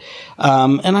smoked it.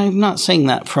 And I'm not saying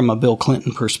that from a Bill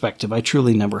Clinton perspective. I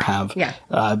truly never have. Yeah.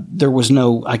 I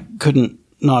couldn't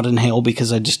not inhale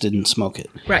because I just didn't smoke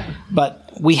it. Right. But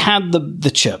we had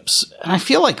the chips. And I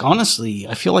feel like, honestly,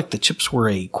 the chips were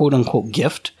a quote-unquote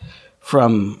gift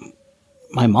from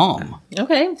my mom.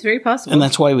 Okay, it's very possible. And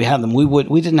that's why we had them.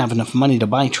 We didn't have enough money to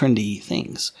buy trendy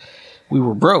things. We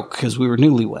were broke because we were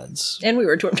newlyweds. And we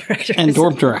were dorm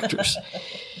directors.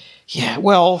 Yeah,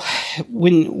 well,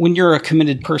 when you're a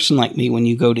committed person like me, when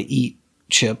you go to eat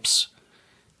chips,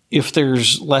 if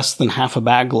there's less than half a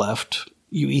bag left,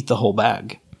 you eat the whole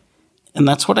bag. And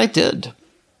that's what I did.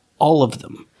 All of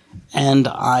them. And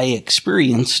I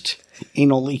experienced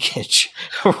anal leakage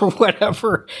or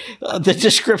whatever the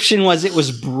description was. It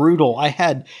was brutal. I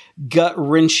had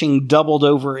gut-wrenching, doubled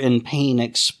over in pain,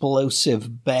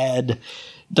 explosive, bad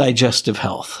digestive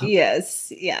health.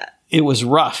 Yes, yeah. It was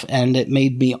rough, and it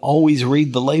made me always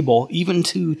read the label, even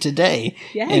to today.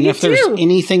 Yeah, and if there's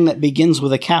anything that begins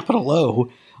with a capital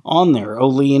O on there,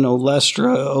 Olean,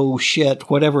 Olestra, oh shit,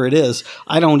 whatever it is,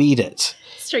 I don't eat it.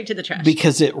 Straight to the trash.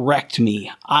 Because it wrecked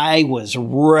me. I was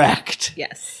wrecked.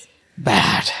 Yes.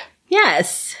 Bad.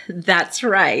 Yes, that's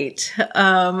right.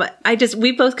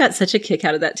 We both got such a kick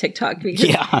out of that TikTok because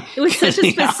it was such a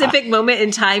specific moment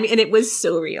in time and it was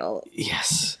so real.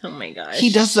 Yes. Oh my gosh. He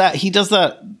does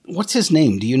that. What's his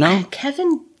name? Do you know?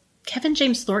 Kevin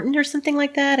James Thornton or something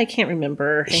like that. I can't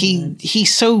remember. He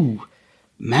so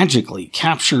magically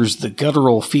captures the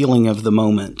guttural feeling of the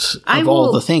moment of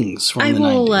all the things from the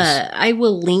 90s. I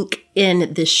will link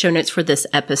in the show notes for this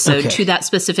episode to that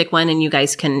specific one, and you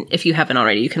guys can, if you haven't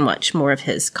already, you can watch more of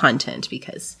his content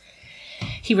because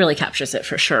he really captures it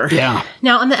for sure. Yeah.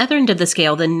 Now, on the other end of the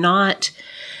scale, the not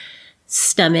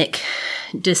stomach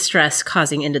distress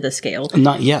causing end of the scale.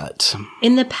 Not yet.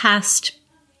 In the past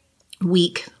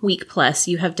week plus,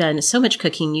 you have done so much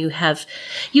cooking. You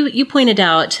pointed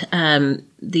out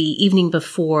the evening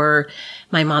before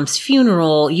my mom's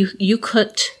funeral, you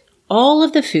cooked all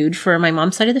of the food for my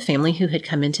mom's side of the family who had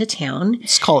come into town.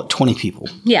 Let's call it 20 people.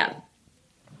 Yeah.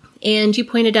 And you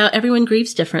pointed out everyone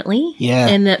grieves differently. Yeah.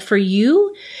 And that for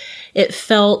you, it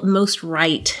felt most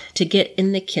right to get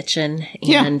in the kitchen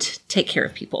and take care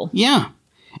of people. Yeah.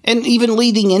 And even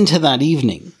leading into that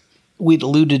evening, we'd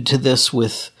alluded to this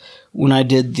with when I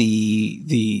did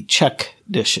the Czech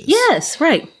dishes. Yes,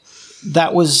 right.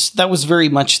 That was very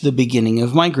much the beginning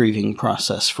of my grieving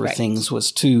process for things,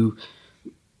 was to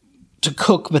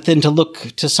cook, but then to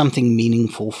look to something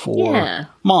meaningful for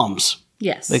moms.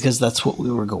 Yes. Because that's what we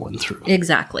were going through.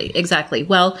 Exactly.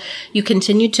 Well, you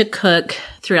continued to cook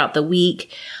throughout the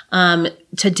week.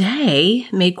 Today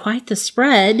made quite the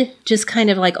spread, just kind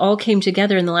of like all came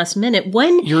together in the last minute.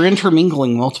 You're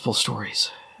intermingling multiple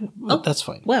stories. But that's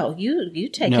fine. Well, you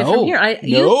take it from here.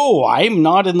 I'm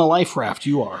not in the life raft.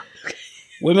 You are.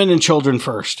 Women and children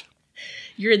first.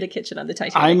 You're in the kitchen on the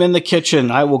Titanic. I'm in the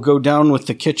kitchen. I will go down with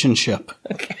the kitchen ship.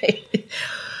 Okay.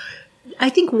 I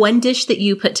think one dish that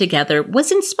you put together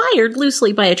was inspired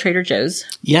loosely by a Trader Joe's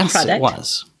product. It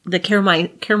was. The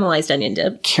caramelized onion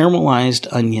dip. Caramelized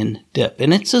onion dip.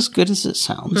 And it's as good as it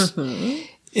sounds.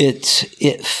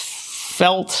 It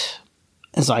felt,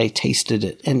 as I tasted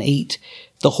it and ate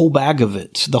the whole bag of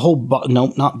it, the whole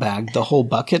the whole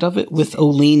bucket of it with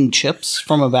Olean chips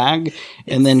from a bag,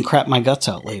 and then crap my guts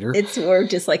out later. It's more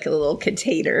just like a little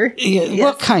container. Yeah, yes.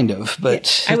 Well, kind of,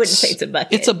 but I wouldn't say it's a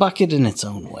bucket. It's a bucket in its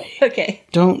own way. Okay.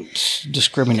 Don't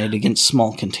discriminate against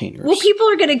small containers. Well, people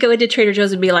are going to go into Trader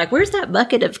Joe's and be like, "Where's that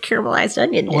bucket of caramelized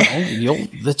onion?" Well,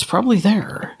 it's probably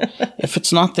there. If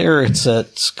it's not there, it's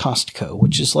at Costco,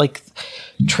 which is like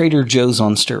Trader Joe's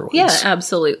on steroids. Yeah,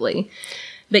 absolutely.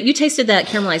 But you tasted that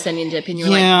caramelized onion dip and you're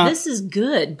like, this is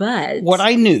good, but... What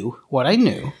I knew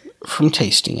from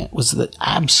tasting it was that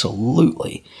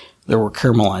absolutely there were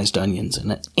caramelized onions in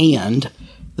it and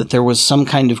that there was some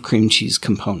kind of cream cheese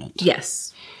component.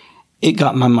 Yes. It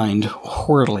got my mind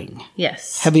whirling.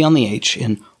 Yes. Heavy on the H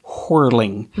in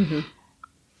whirling. Mm-hmm.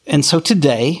 And so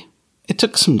today, it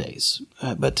took some days,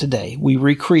 but today we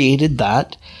recreated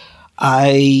that.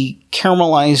 I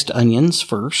caramelized onions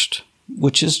first,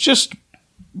 which is just...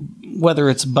 whether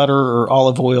it's butter or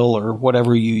olive oil or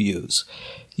whatever you use,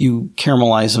 you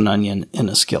caramelize an onion in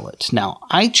a skillet. Now,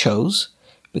 I chose,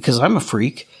 because I'm a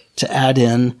freak, to add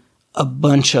in a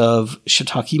bunch of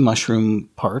shiitake mushroom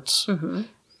parts,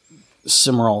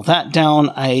 simmer all that down.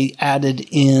 I added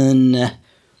in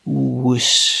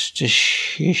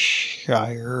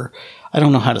Worcestershire. I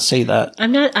don't know how to say that.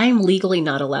 I'm legally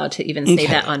not allowed to even say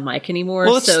that on mic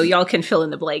anymore, so y'all can fill in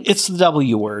the blanks. It's the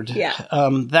W word. Yeah.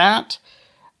 That...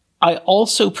 I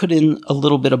also put in a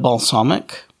little bit of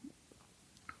balsamic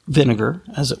vinegar,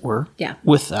 as it were,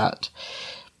 with that.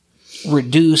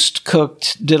 Reduced,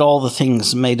 cooked, did all the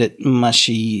things, made it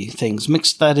mushy things.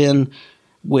 Mixed that in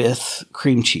with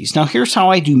cream cheese. Now, here's how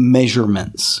I do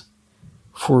measurements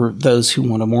for those who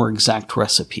want a more exact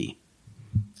recipe.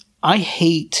 I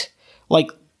hate,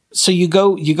 so you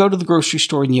go to the grocery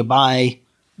store and you buy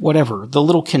whatever, the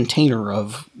little container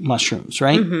of mushrooms,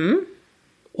 right? Mm-hmm.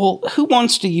 Well, who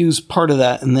wants to use part of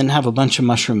that and then have a bunch of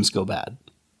mushrooms go bad?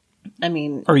 I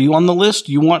mean... Are you on the list?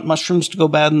 You want mushrooms to go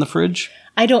bad in the fridge?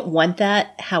 I don't want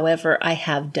that. However, I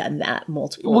have done that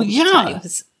multiple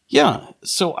times. Yeah.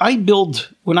 So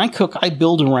when I cook, I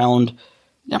build around,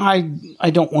 I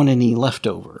don't want any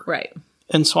leftover. Right.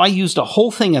 And so I used a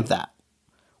whole thing of that.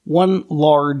 One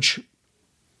large,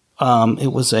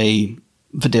 it was a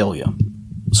Vidalia,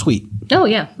 sweet. Oh,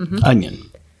 yeah. Onion.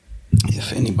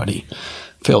 If anybody...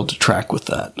 failed to track with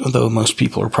that, although most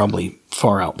people are probably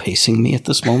far outpacing me at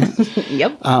this moment.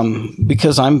 Yep.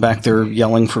 Because I'm back there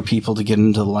yelling for people to get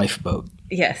into the lifeboat.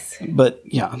 Yes. But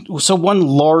yeah, so one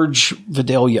large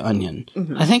Vidalia onion.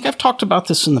 Mm-hmm. I think I've talked about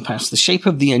this in the past. The shape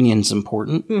of the onion is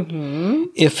important. Mm-hmm.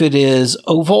 If it is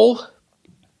oval,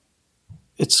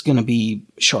 it's going to be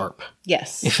sharp.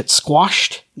 Yes. If it's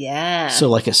squashed, so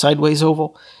like a sideways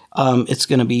oval, it's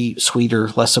going to be sweeter,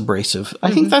 less abrasive.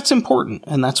 I think that's important,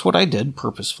 and that's what I did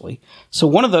purposefully. So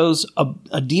one of those,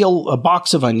 a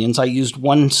box of onions, I used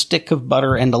one stick of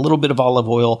butter and a little bit of olive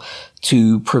oil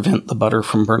to prevent the butter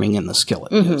from burning in the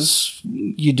skillet.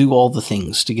 You do all the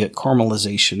things to get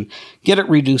caramelization, get it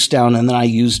reduced down, and then I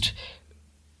used,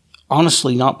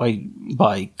 honestly, not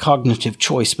by cognitive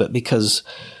choice, but because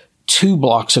 2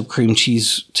 blocks of cream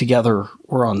cheese together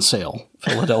were on sale.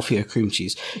 Philadelphia cream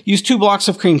cheese. Used 2 blocks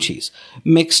of cream cheese.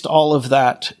 Mixed all of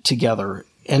that together.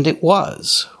 And it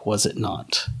was it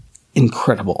not,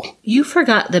 incredible. You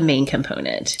forgot the main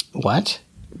component. What?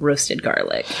 Roasted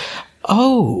garlic.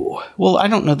 Oh, well, I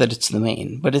don't know that it's the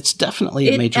main, but it's definitely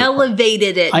a major part. It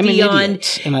elevated it I'm beyond... an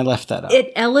idiot, and I left that out.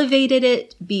 It elevated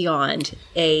it beyond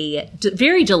a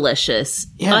very delicious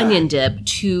onion dip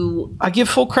to... I give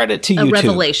full credit to YouTube. A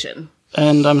revelation.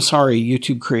 And I'm sorry,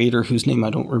 YouTube creator whose name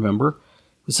I don't remember.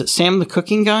 Was it Sam the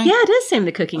Cooking Guy? Yeah, it is Sam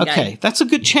the Cooking Guy. Okay, that's a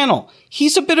good channel.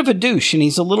 He's a bit of a douche, and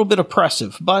he's a little bit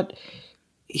oppressive, but...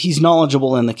 he's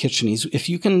knowledgeable in the kitchen. If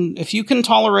you can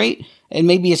tolerate, and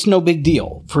maybe it's no big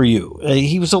deal for you.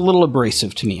 He was a little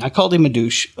abrasive to me. I called him a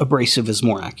douche. Abrasive is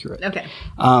more accurate. Okay.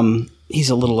 He's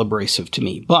a little abrasive to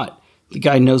me, but the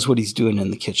guy knows what he's doing in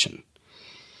the kitchen.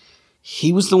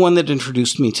 He was the one that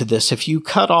introduced me to this. If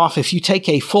you take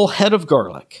a full head of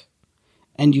garlic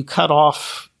and you cut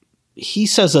off, he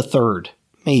says a third,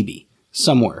 maybe,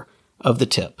 somewhere of the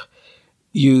tip,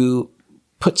 you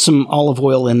put some olive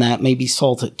oil in that, maybe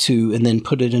salt it too, and then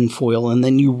put it in foil, and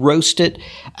then you roast it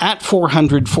at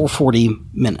 440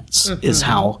 minutes is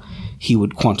how he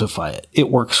would quantify it.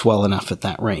 It works well enough at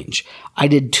that range. I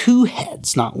did 2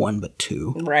 heads, not 1, but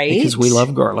 2. Right. Because we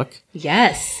love garlic.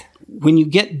 Yes. When you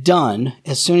get done,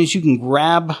 as soon as you can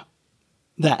grab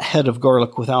that head of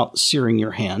garlic without searing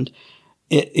your hand,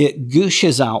 it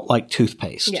gooshes out like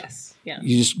toothpaste. Yes. Yeah.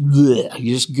 You just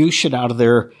goosh it out of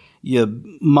there. You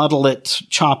muddle it,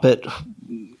 chop it,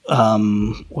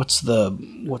 what's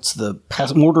the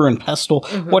mortar and pestle,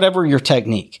 whatever your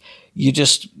technique. You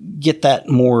just get that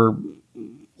more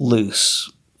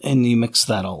loose and you mix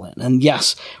that all in. And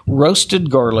yes, roasted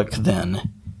garlic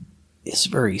then is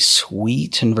very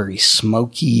sweet and very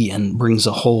smoky and brings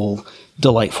a whole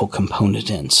delightful component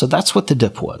in. So that's what the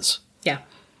dip was. Yeah.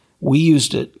 We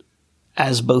used it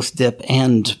as both dip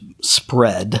and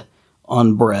spread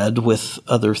on bread with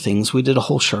other things. We did a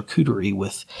whole charcuterie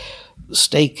with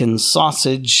steak and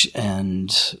sausage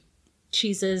and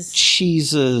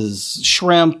cheeses,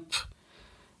 shrimp,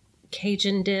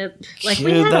 Cajun dip. Like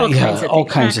we had all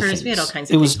kinds of things. Crackers. We had all kinds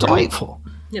of things. It was delightful.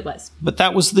 It was. But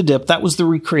that was the dip. That was the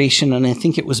recreation. And I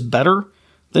think it was better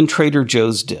than Trader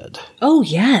Joe's did. Oh,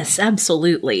 yes,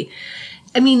 absolutely.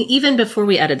 I mean, even before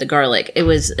we added the garlic, it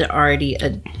was already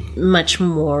a much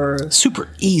more super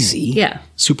easy. Yeah.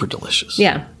 Super delicious.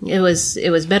 Yeah. It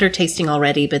was better tasting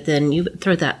already, but then you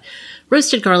throw that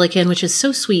roasted garlic in, which is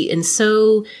so sweet and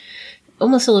so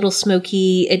almost a little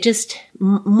smoky. It just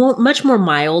much more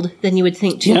mild than you would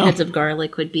think two heads of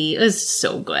garlic would be. It was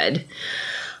so good.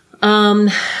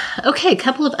 Okay, a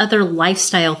couple of other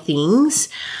lifestyle things.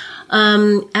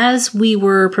 As we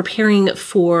were preparing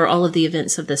for all of the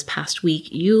events of this past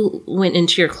week, you went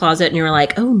into your closet and you were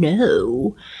like, oh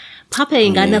no, Papa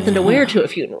ain't got nothing to wear to a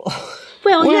funeral.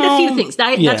 Well, you had a few things.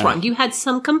 That's wrong. You had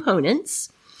some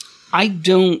components. I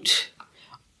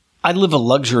live a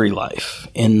luxury life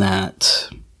in that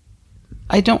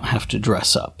I don't have to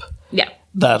dress up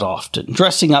that often.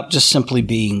 Dressing up just simply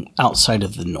being outside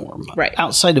of the norm. Right.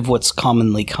 Outside of what's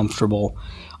commonly comfortable.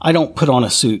 I don't put on a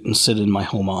suit and sit in my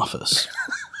home office.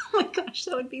 Oh my gosh,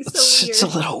 that would be so weird. It's a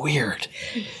little weird.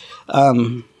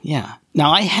 Yeah.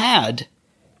 Now I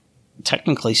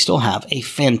technically still have a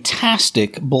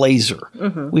fantastic blazer.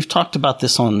 Mm-hmm. We've talked about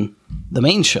this on the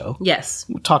main show. Yes.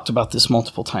 We talked about this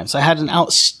multiple times. I had an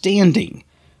outstanding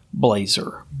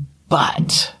blazer,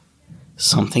 but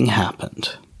something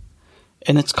happened.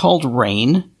 And it's called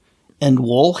rain, and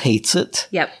wool hates it.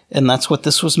 Yep. And that's what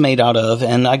this was made out of.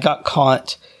 And I got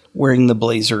caught wearing the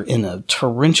blazer in a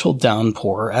torrential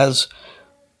downpour, as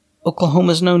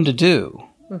Oklahoma's known to do.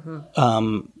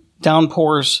 Mm-hmm.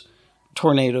 Downpours,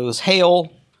 tornadoes,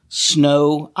 hail,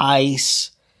 snow, ice,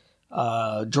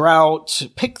 drought.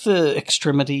 Pick the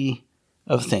extremity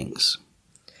of things.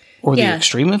 Or the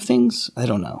extreme of things? I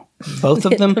don't know. Both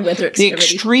of them? The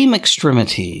extreme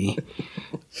extremity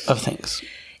of things.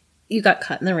 You got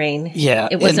caught in the rain. Yeah.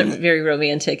 It wasn't very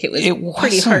romantic. It was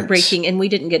pretty heartbreaking, and we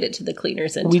didn't get it to the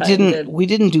cleaners in time. We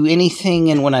didn't do anything,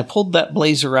 and when I pulled that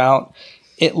blazer out,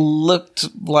 it looked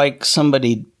like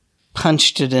somebody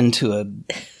punched it into a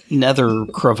nether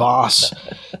crevasse.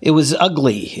 It was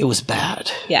ugly. It was bad.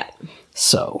 Yeah.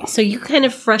 So you kind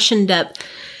of freshened up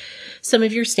some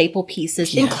of your staple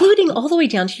pieces, including all the way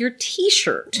down to your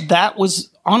T-shirt. That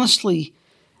was honestly,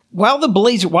 while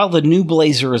the new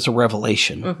blazer is a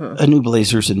revelation, a new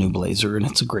blazer is a new blazer, and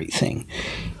it's a great thing.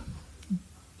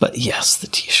 But yes, the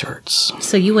T-shirts.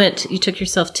 So you took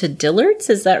yourself to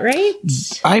Dillard's, is that right?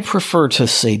 I prefer to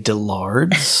say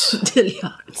Dillard's.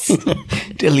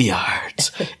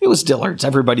 Dillard's. It was Dillard's.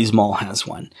 Everybody's mall has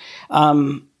one.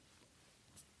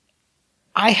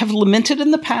 I have lamented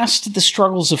in the past the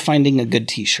struggles of finding a good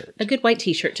T-shirt. A good white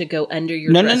T-shirt to go under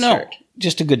your dress shirt.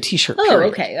 Just a good T-shirt. Oh,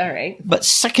 period. okay. All right. But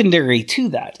secondary to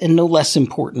that, and no less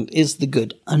important, is the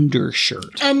good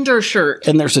undershirt. Undershirt.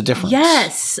 And there's a difference.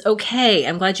 Yes. Okay.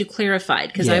 I'm glad you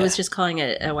clarified, because I was just calling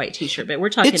it a white T-shirt, but we're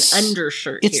talking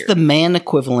undershirt here. It's the man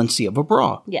equivalency of a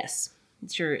bra. Yes.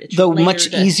 It's your Though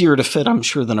much easier to fit, I'm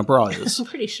sure, than a bra is. I'm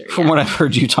pretty sure. From what I've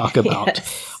heard you talk about.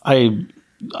 Yes.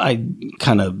 I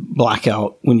kind of black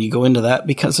out when you go into that,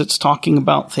 because it's talking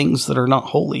about things that are not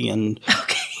holy, and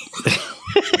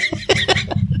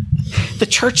the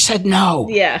church said no.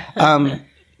 Yeah.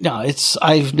 No,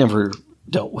 I've never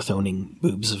dealt with owning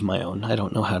boobs of my own. I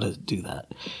don't know how to do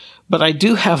that. But I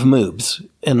do have moobs,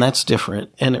 and that's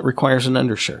different, and it requires an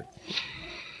undershirt.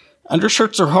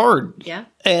 Undershirts are hard. Yeah.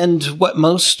 And what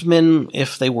most men,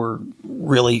 if they were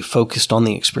really focused on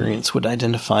the experience, would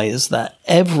identify is that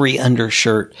every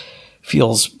undershirt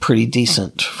feels pretty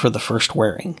decent for the first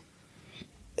wearing.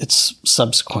 It's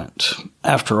subsequent,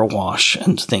 after a wash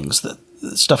and things, that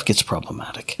stuff gets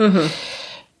problematic. Mm-hmm.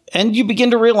 And you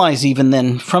begin to realize even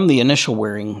then, from the initial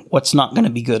wearing, what's not going to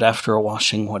be good after a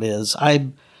washing, what is. I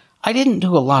didn't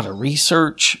do a lot of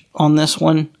research on this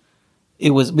one.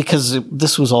 It was because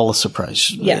this was all a surprise.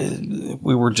 Yeah.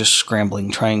 We were just scrambling,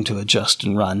 trying to adjust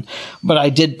and run. But I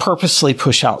did purposely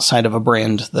push outside of a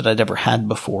brand that I'd ever had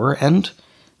before. And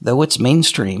though it's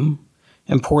mainstream,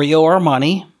 Emporio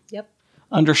Armani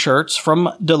undershirts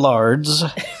from Dillard's.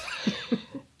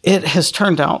 it has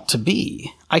turned out to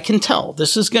be, I can tell,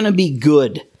 this is going to be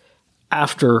good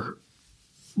after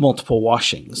multiple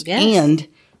washings. Yes. And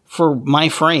for my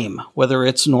frame, whether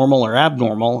it's normal or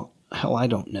abnormal, hell, I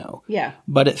don't know. Yeah.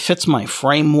 But it fits my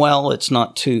frame well. It's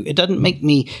not too, it doesn't make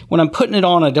me, when I'm putting it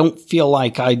on, I don't feel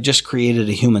like I just created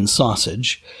a human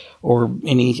sausage or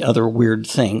any other weird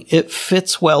thing. It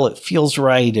fits well. It feels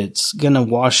right. It's going to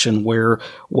wash and wear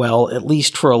well, at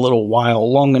least for a little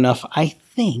while, long enough, I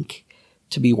think,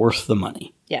 to be worth the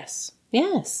money. Yes.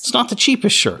 Yes. It's not the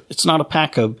cheapest shirt. It's not a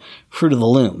pack of Fruit of the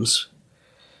Looms.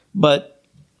 But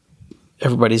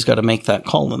everybody's got to make that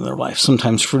call in their life.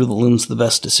 Sometimes Fruit of the Loom's the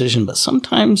best decision, but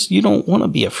sometimes you don't want to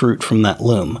be a fruit from that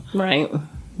loom. Right.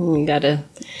 You got to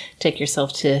take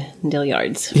yourself to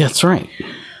Dillard's. Yeah, that's right.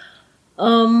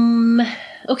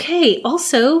 Okay.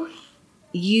 Also,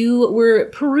 you were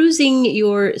perusing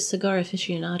your Cigar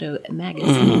Aficionado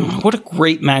magazine. What a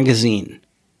great magazine.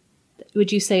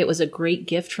 Would you say it was a great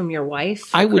gift from your wife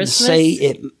for I would Christmas?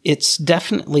 say it's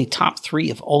definitely top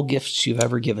 3 of all gifts you've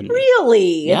ever given me.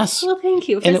 Really? Yes. Well, thank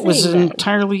you for And it was saying that.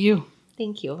 entirely you.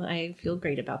 Thank you. I feel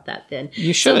great about that then.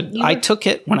 You should. I took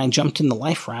it when I jumped in the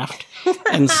life raft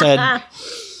and said,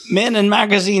 men and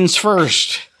magazines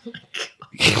first.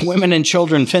 Women and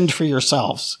children, fend for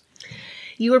yourselves.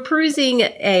 You were perusing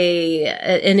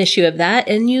an issue of that,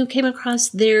 and you came across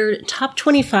their top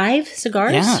 25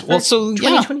 cigars Yeah. Well, so, for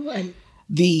yeah. 2021.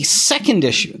 The second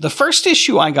issue, the first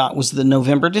issue I got was the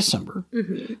November-December.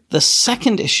 Mm-hmm. The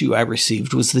second issue I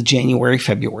received was the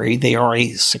January-February. They are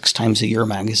a 6 times a year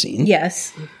magazine.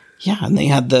 Yes. Yeah, and they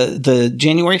had the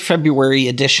January-February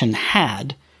edition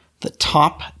had the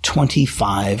top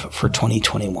 25 for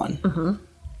 2021. Mm-hmm.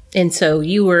 And so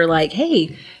you were like,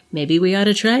 hey, maybe we ought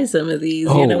to try some of these.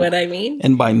 You know what I mean?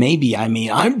 And by maybe, I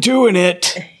mean I'm doing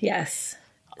it. Yes.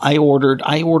 I ordered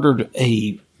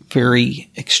a very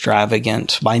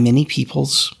extravagant, by many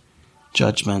people's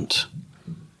judgment,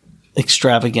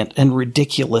 extravagant and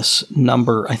ridiculous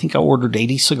number. I think I ordered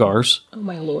 80 cigars. Oh,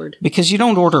 my Lord. Because you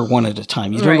don't order one at a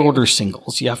time. You don't order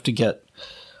singles. You have to get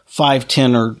 5,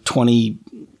 10, or 20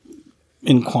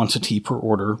 in quantity per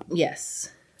order. Yes.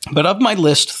 But of my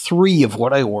list, 3 of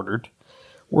what I ordered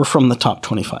were from the top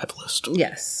 25 list.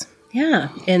 Yes. Yeah.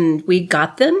 And we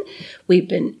got them. We've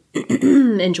been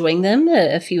enjoying them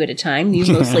a few at a time. You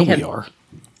mostly have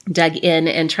dug in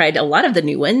and tried a lot of the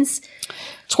new ones.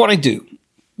 It's what I do.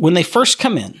 When they first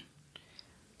come in,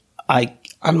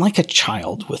 I'm like a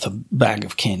child with a bag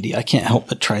of candy. I can't help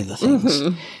but try the things.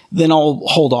 Mm-hmm. Then I'll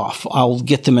hold off. I'll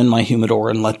get them in my humidor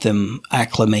and let them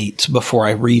acclimate before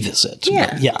I revisit.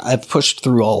 Yeah. But yeah, I've pushed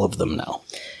through all of them now.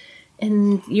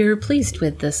 And you're pleased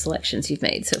with the selections you've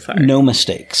made so far? No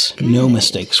mistakes. Good. No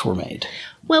mistakes were made.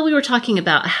 Well, we were talking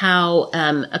about how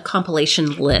a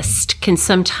compilation list can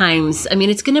sometimes,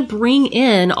 it's going to bring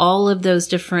in all of those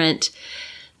different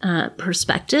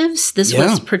perspectives. This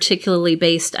was particularly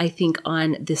based, I think,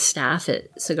 on the staff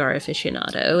at Cigar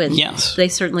Aficionado. And they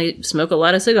certainly smoke a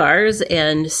lot of cigars.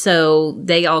 And so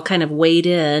they all kind of weighed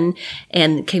in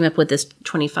and came up with this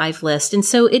 25 list. And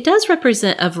so it does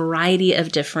represent a variety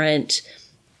of different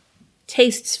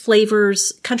tastes,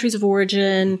 flavors, countries of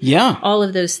origin. Yeah. All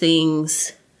of those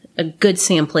things. A good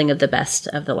sampling of the best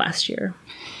of the last year.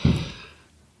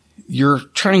 You're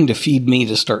trying to feed me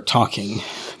to start talking.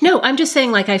 No, I'm just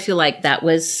saying, I feel like that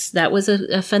was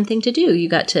a fun thing to do. You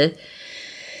got to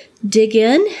dig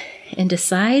in and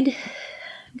decide,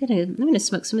 I'm gonna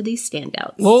smoke some of these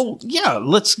standouts. Well, yeah,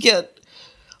 let's get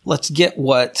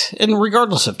what, and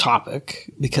regardless of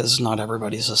topic, because not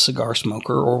everybody's a cigar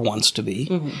smoker or wants to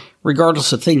be,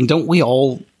 regardless of thing, don't we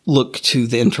all look to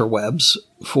the interwebs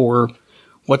for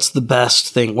what's the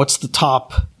best thing, what's the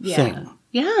top thing?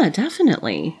 Yeah,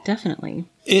 definitely. Definitely.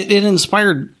 It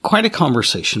inspired quite a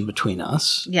conversation between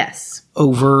us. Yes.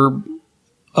 Over,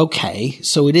 okay,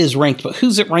 so it is ranked, but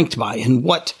who's it ranked by? And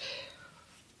what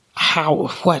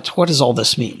does all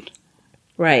this mean?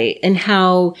 Right. And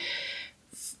how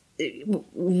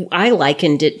I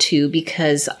likened it to,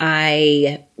 because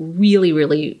I really,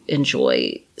 really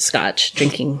enjoy Scotch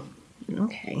drinking.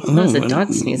 Okay. That was a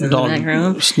dog sneeze in the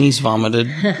background. Sneeze vomited.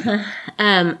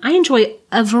 I enjoy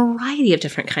a variety of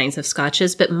different kinds of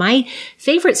scotches, but my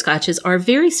favorite scotches are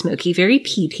very smoky, very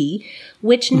peaty,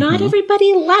 which not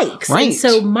everybody likes. Right. And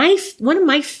so one of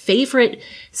my favorite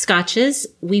scotches,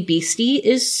 Wee Beastie,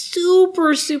 is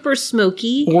super, super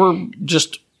smoky. Or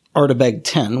just Ardbeg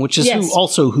 10, which is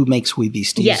who makes Wee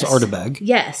Beastie, is Ardbeg.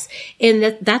 Yes.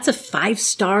 And that's a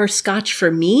 5-star scotch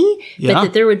for me, but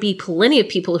that there would be plenty of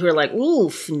people who are like,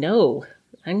 oof, no,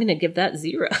 I'm going to give that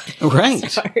 0 right.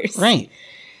 stars. Right.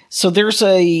 So there's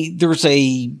a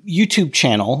YouTube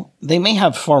channel. They may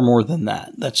have far more than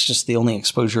that. That's just the only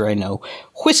exposure I know.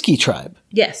 Whiskey Tribe.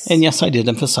 Yes. And yes, I did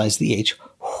emphasize the H.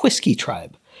 Whiskey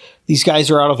Tribe. These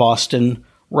guys are out of Austin.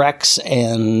 Rex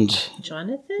and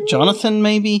Jonathan,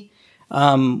 maybe.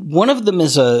 One of them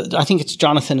I think it's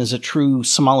Jonathan, is a true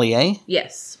sommelier.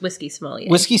 Yes, whiskey sommelier.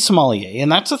 Whiskey sommelier, and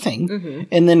that's a thing. Mm-hmm.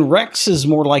 And then Rex is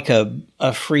more like a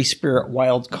free spirit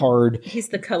wild card. He's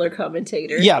the color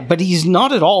commentator. Yeah, but he's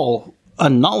not at all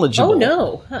unknowledgeable.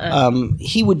 Oh, no.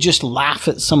 He would just laugh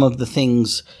at some of the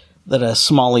things that a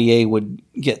sommelier would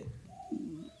get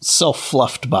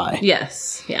self-fluffed by.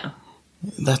 Yes, yeah.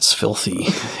 That's filthy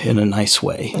in a nice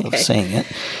way of saying it.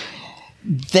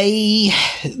 They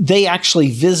actually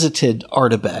visited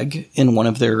Ardebeg in one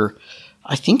of their,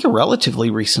 I think, a relatively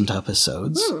recent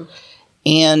episodes.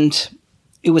 And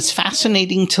it was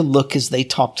fascinating to look as they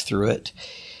talked through it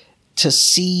to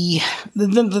see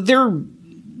they're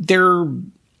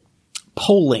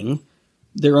polling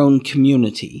their own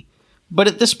community. But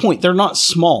at this point, they're not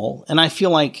small. And I feel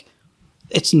like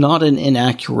it's not an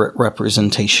inaccurate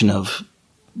representation of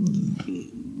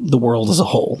the world as a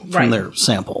whole from their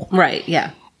sample. Right,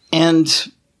 yeah. And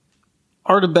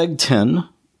Ardebeg 10,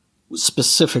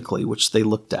 specifically, which they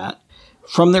looked at,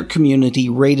 from their community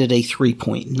rated a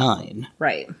 3.9.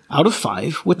 Right. Out of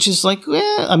 5, which is like,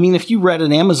 I mean, if you read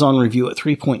an Amazon review at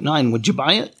 3.9, would you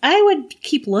buy it? I would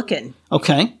keep looking.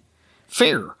 Okay.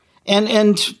 Fair.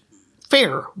 And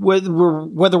fair,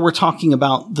 whether we're talking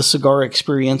about the cigar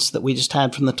experience that we just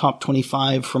had from the top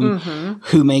 25, from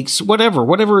who makes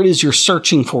whatever it is you're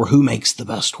searching for, who makes the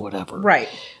best whatever. Right.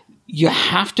 You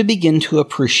have to begin to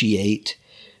appreciate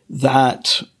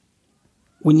that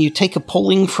when you take a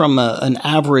polling from an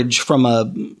average, from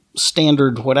a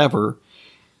standard whatever,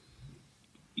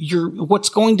 what's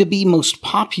going to be most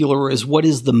popular is what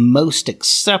is the most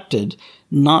accepted,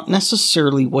 not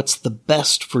necessarily what's the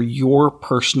best for your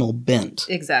personal bent.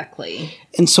 Exactly.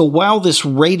 And so while this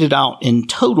rated out in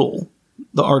total,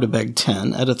 the Ardebeg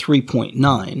 10 at a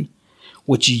 3.9,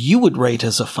 which you would rate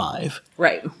as a 5.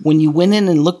 Right. When you went in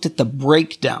and looked at the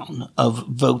breakdown of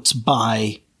votes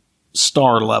by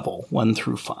star level, 1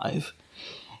 through 5,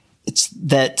 it's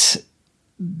that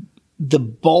the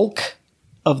bulk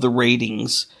of the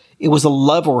ratings, it was a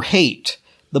love or hate.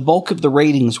 The bulk of the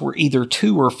ratings were either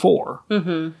 2 or 4,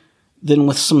 then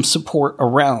with some support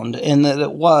around. And that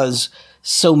it was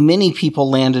so many people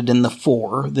landed in the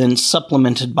 4, then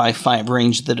supplemented by 5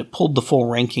 range that it pulled the full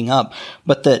ranking up.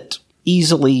 But that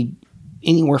easily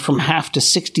anywhere from half to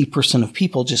 60% of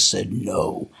people just said,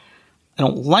 no, I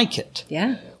don't like it.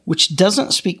 Yeah. Which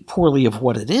doesn't speak poorly of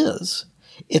what it is.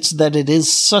 It's that it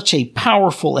is such a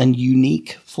powerful and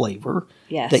unique flavor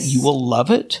that you will love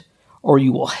it or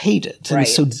you will hate it. Right. And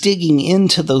so digging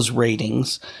into those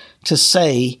ratings to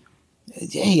say,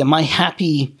 hey, am I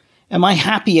happy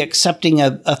accepting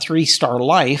a 3-star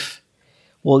life?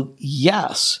 Well,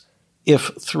 yes,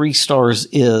 if 3 stars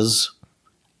is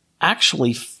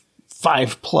actually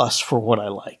 5+ for what I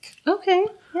like. Okay,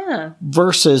 yeah.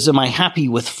 Versus am I happy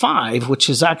with 5, which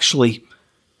is actually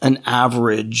an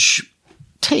average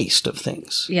taste of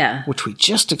things. Yeah. Which we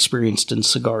just experienced in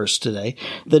cigars today.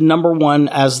 The number one,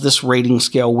 as this rating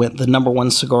scale went, the number one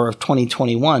cigar of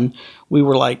 2021, we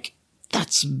were like,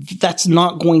 that's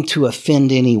not going to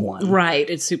offend anyone. Right.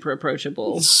 It's super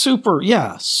approachable.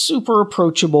 Super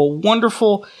approachable,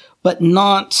 wonderful, but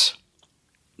not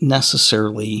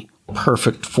necessarily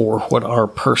perfect for what our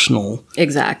personal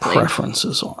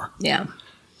preferences are. Yeah.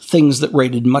 Things that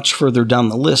rated much further down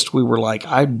the list, we were like,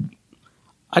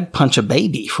 I'd punch a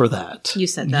baby for that. You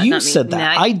said that. You said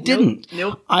that. I didn't.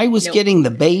 Nope. I was getting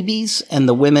the babies and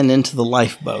the women into the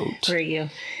lifeboat. Were you?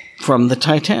 From the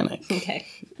Titanic. Okay.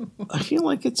 I feel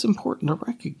like it's important to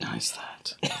recognize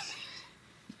that.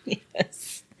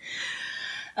 Yes.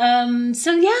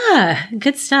 So yeah,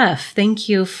 good stuff. Thank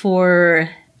you for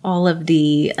all of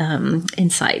the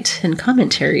insight and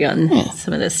commentary on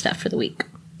some of this stuff for the week.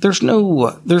 There's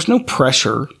no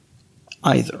pressure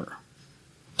either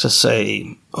to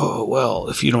say, oh, well,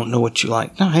 if you don't know what you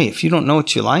like. No, hey, if you don't know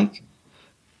what you like,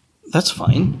 that's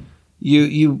fine.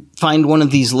 You find one of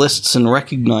these lists and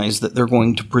recognize that they're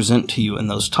going to present to you in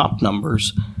those top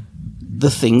numbers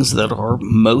the things that are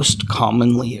most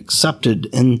commonly accepted.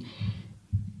 And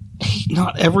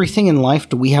not everything in life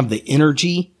do we have the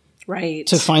energy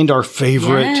to find our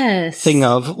favorite thing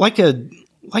of, like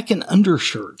an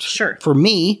undershirt. Sure. For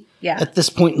me, at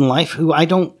this point in life,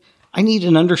 I need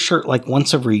an undershirt like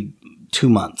once every 2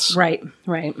 months. Right,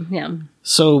 yeah.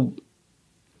 So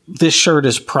this shirt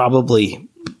is probably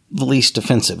the least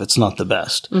offensive. It's not the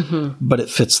best, but it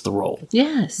fits the role.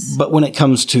 Yes. But when it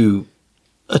comes to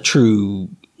a true,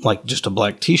 like just a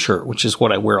black t-shirt, which is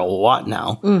what I wear a lot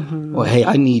now. Mm-hmm. Well, hey,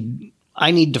 I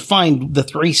need to find the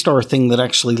 3-star thing that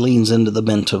actually leans into the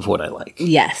bent of what I like.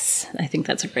 Yes. I think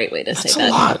that's a great way to say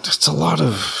that. It's a lot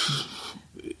of...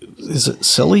 Is it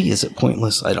silly? Is it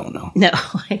pointless? I don't know. No,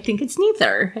 I think it's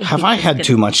neither. Have I had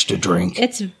too much to drink?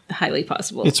 It's highly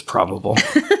possible. It's probable.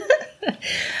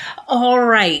 All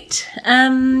right.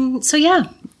 So yeah,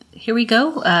 here we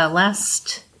go.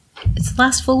 It's the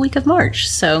last full week of March.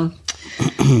 So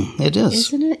it is.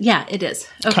 Isn't it? Yeah, it is.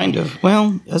 Okay. Kind of.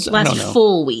 Well, I don't know.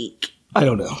 Full week. I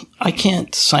don't know. I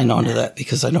can't sign on to that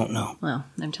because I don't know. Well,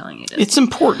 I'm telling you, it's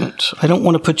important. I don't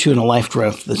want to put you in a life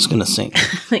draft that's going to sink.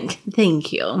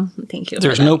 Thank you.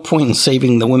 There's no point in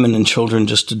saving the women and children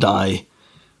just to die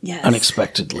yes.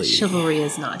 unexpectedly. Chivalry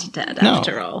is not dead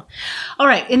after all. All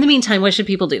right. In the meantime, what should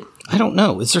people do? I don't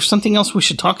know. Is there something else we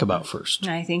should talk about first?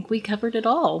 I think we covered it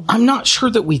all. I'm not sure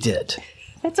that we did.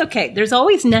 That's okay. There's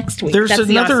always next week. There's That's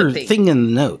another awesome thing in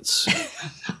the notes.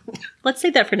 Let's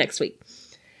save that for next week.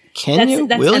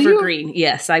 That's will evergreen. You?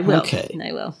 Yes, I will. Okay.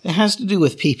 I will. It has to do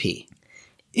with pee-pee.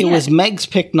 It was Meg's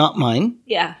pick, not mine.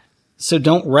 Yeah. So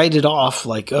don't write it off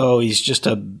like, oh, he's just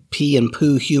a pee and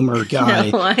poo humor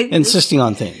guy insisting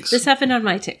on things. This happened on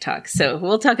my TikTok, so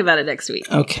we'll talk about it next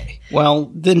week. Okay. Well,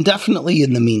 then definitely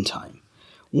in the meantime.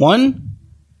 1,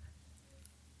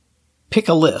 pick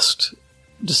a list.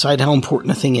 Decide how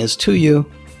important a thing is to you.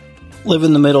 Live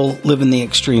in the middle, live in the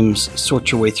extremes,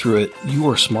 sort your way through it. You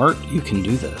are smart. You can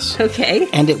do this. Okay.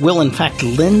 And it will, in fact,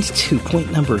 lend to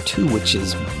point number 2, which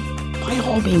is by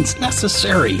all means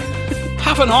necessary.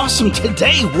 Have an awesome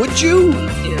today, would you?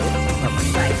 Please do.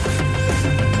 Bye.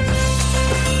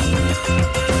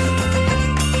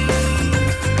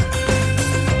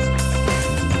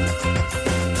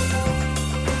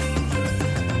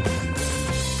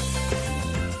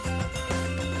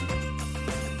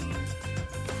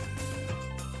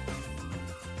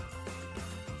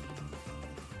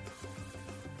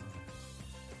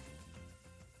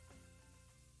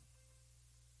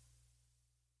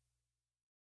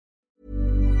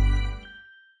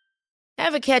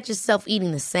 Ever catch yourself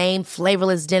eating the same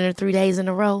flavorless dinner 3 days in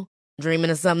a row?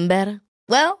 Dreaming of something better?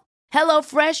 Well,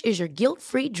 HelloFresh is your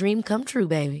guilt-free dream come true,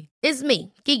 baby. It's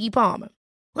me, Keke Palmer.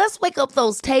 Let's wake up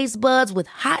those taste buds with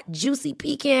hot, juicy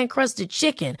pecan-crusted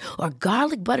chicken or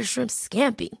garlic butter shrimp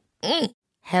scampi.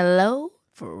 Hello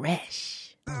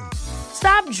Fresh.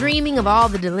 Stop dreaming of all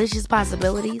the delicious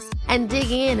possibilities and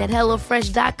dig in at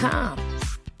HelloFresh.com.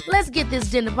 Let's get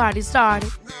this dinner party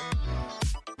started.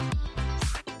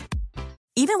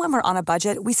 Even when we're on a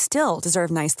budget, we still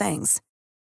deserve nice things.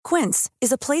 Quince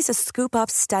is a place to scoop up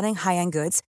stunning high-end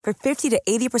goods for 50 to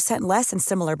 80% less than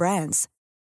similar brands.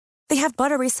 They have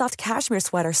buttery soft cashmere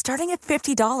sweaters starting at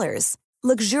 $50,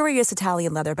 luxurious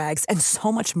Italian leather bags, and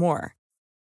so much more.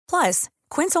 Plus,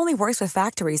 Quince only works with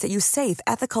factories that use safe,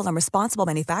 ethical, and responsible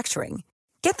manufacturing.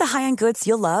 Get the high-end goods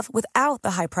you'll love without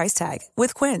the high price tag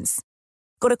with Quince.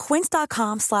 Go to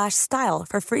quince.com/style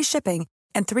for free shipping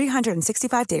and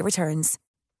 365-day returns.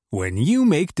 When you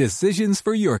make decisions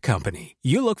for your company,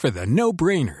 you look for the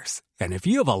no-brainers. And if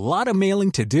you have a lot of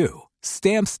mailing to do,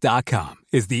 Stamps.com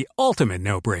is the ultimate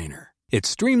no-brainer. It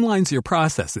streamlines your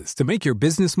processes to make your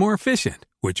business more efficient,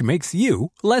 which makes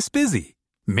you less busy.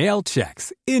 Mail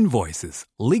checks, invoices,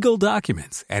 legal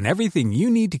documents, and everything you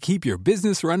need to keep your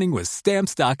business running with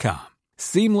Stamps.com.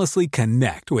 Seamlessly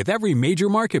connect with every major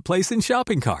marketplace and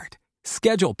shopping cart.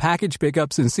 Schedule package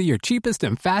pickups and see your cheapest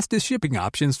and fastest shipping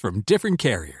options from different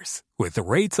carriers. With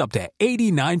rates up to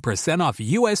 89% off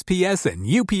USPS and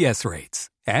UPS rates.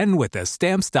 And with the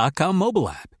Stamps.com mobile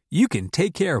app, you can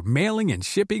take care of mailing and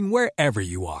shipping wherever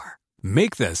you are.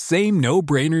 Make the same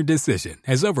no-brainer decision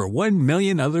as over 1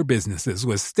 million other businesses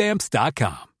with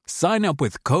Stamps.com. Sign up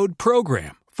with code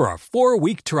PROGRAM for a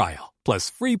 4-week trial,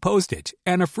 plus free postage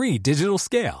and a free digital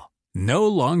scale. No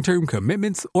long-term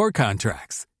commitments or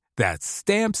contracts. That's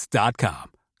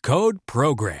Stamps.com. Code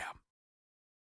PROGRAM.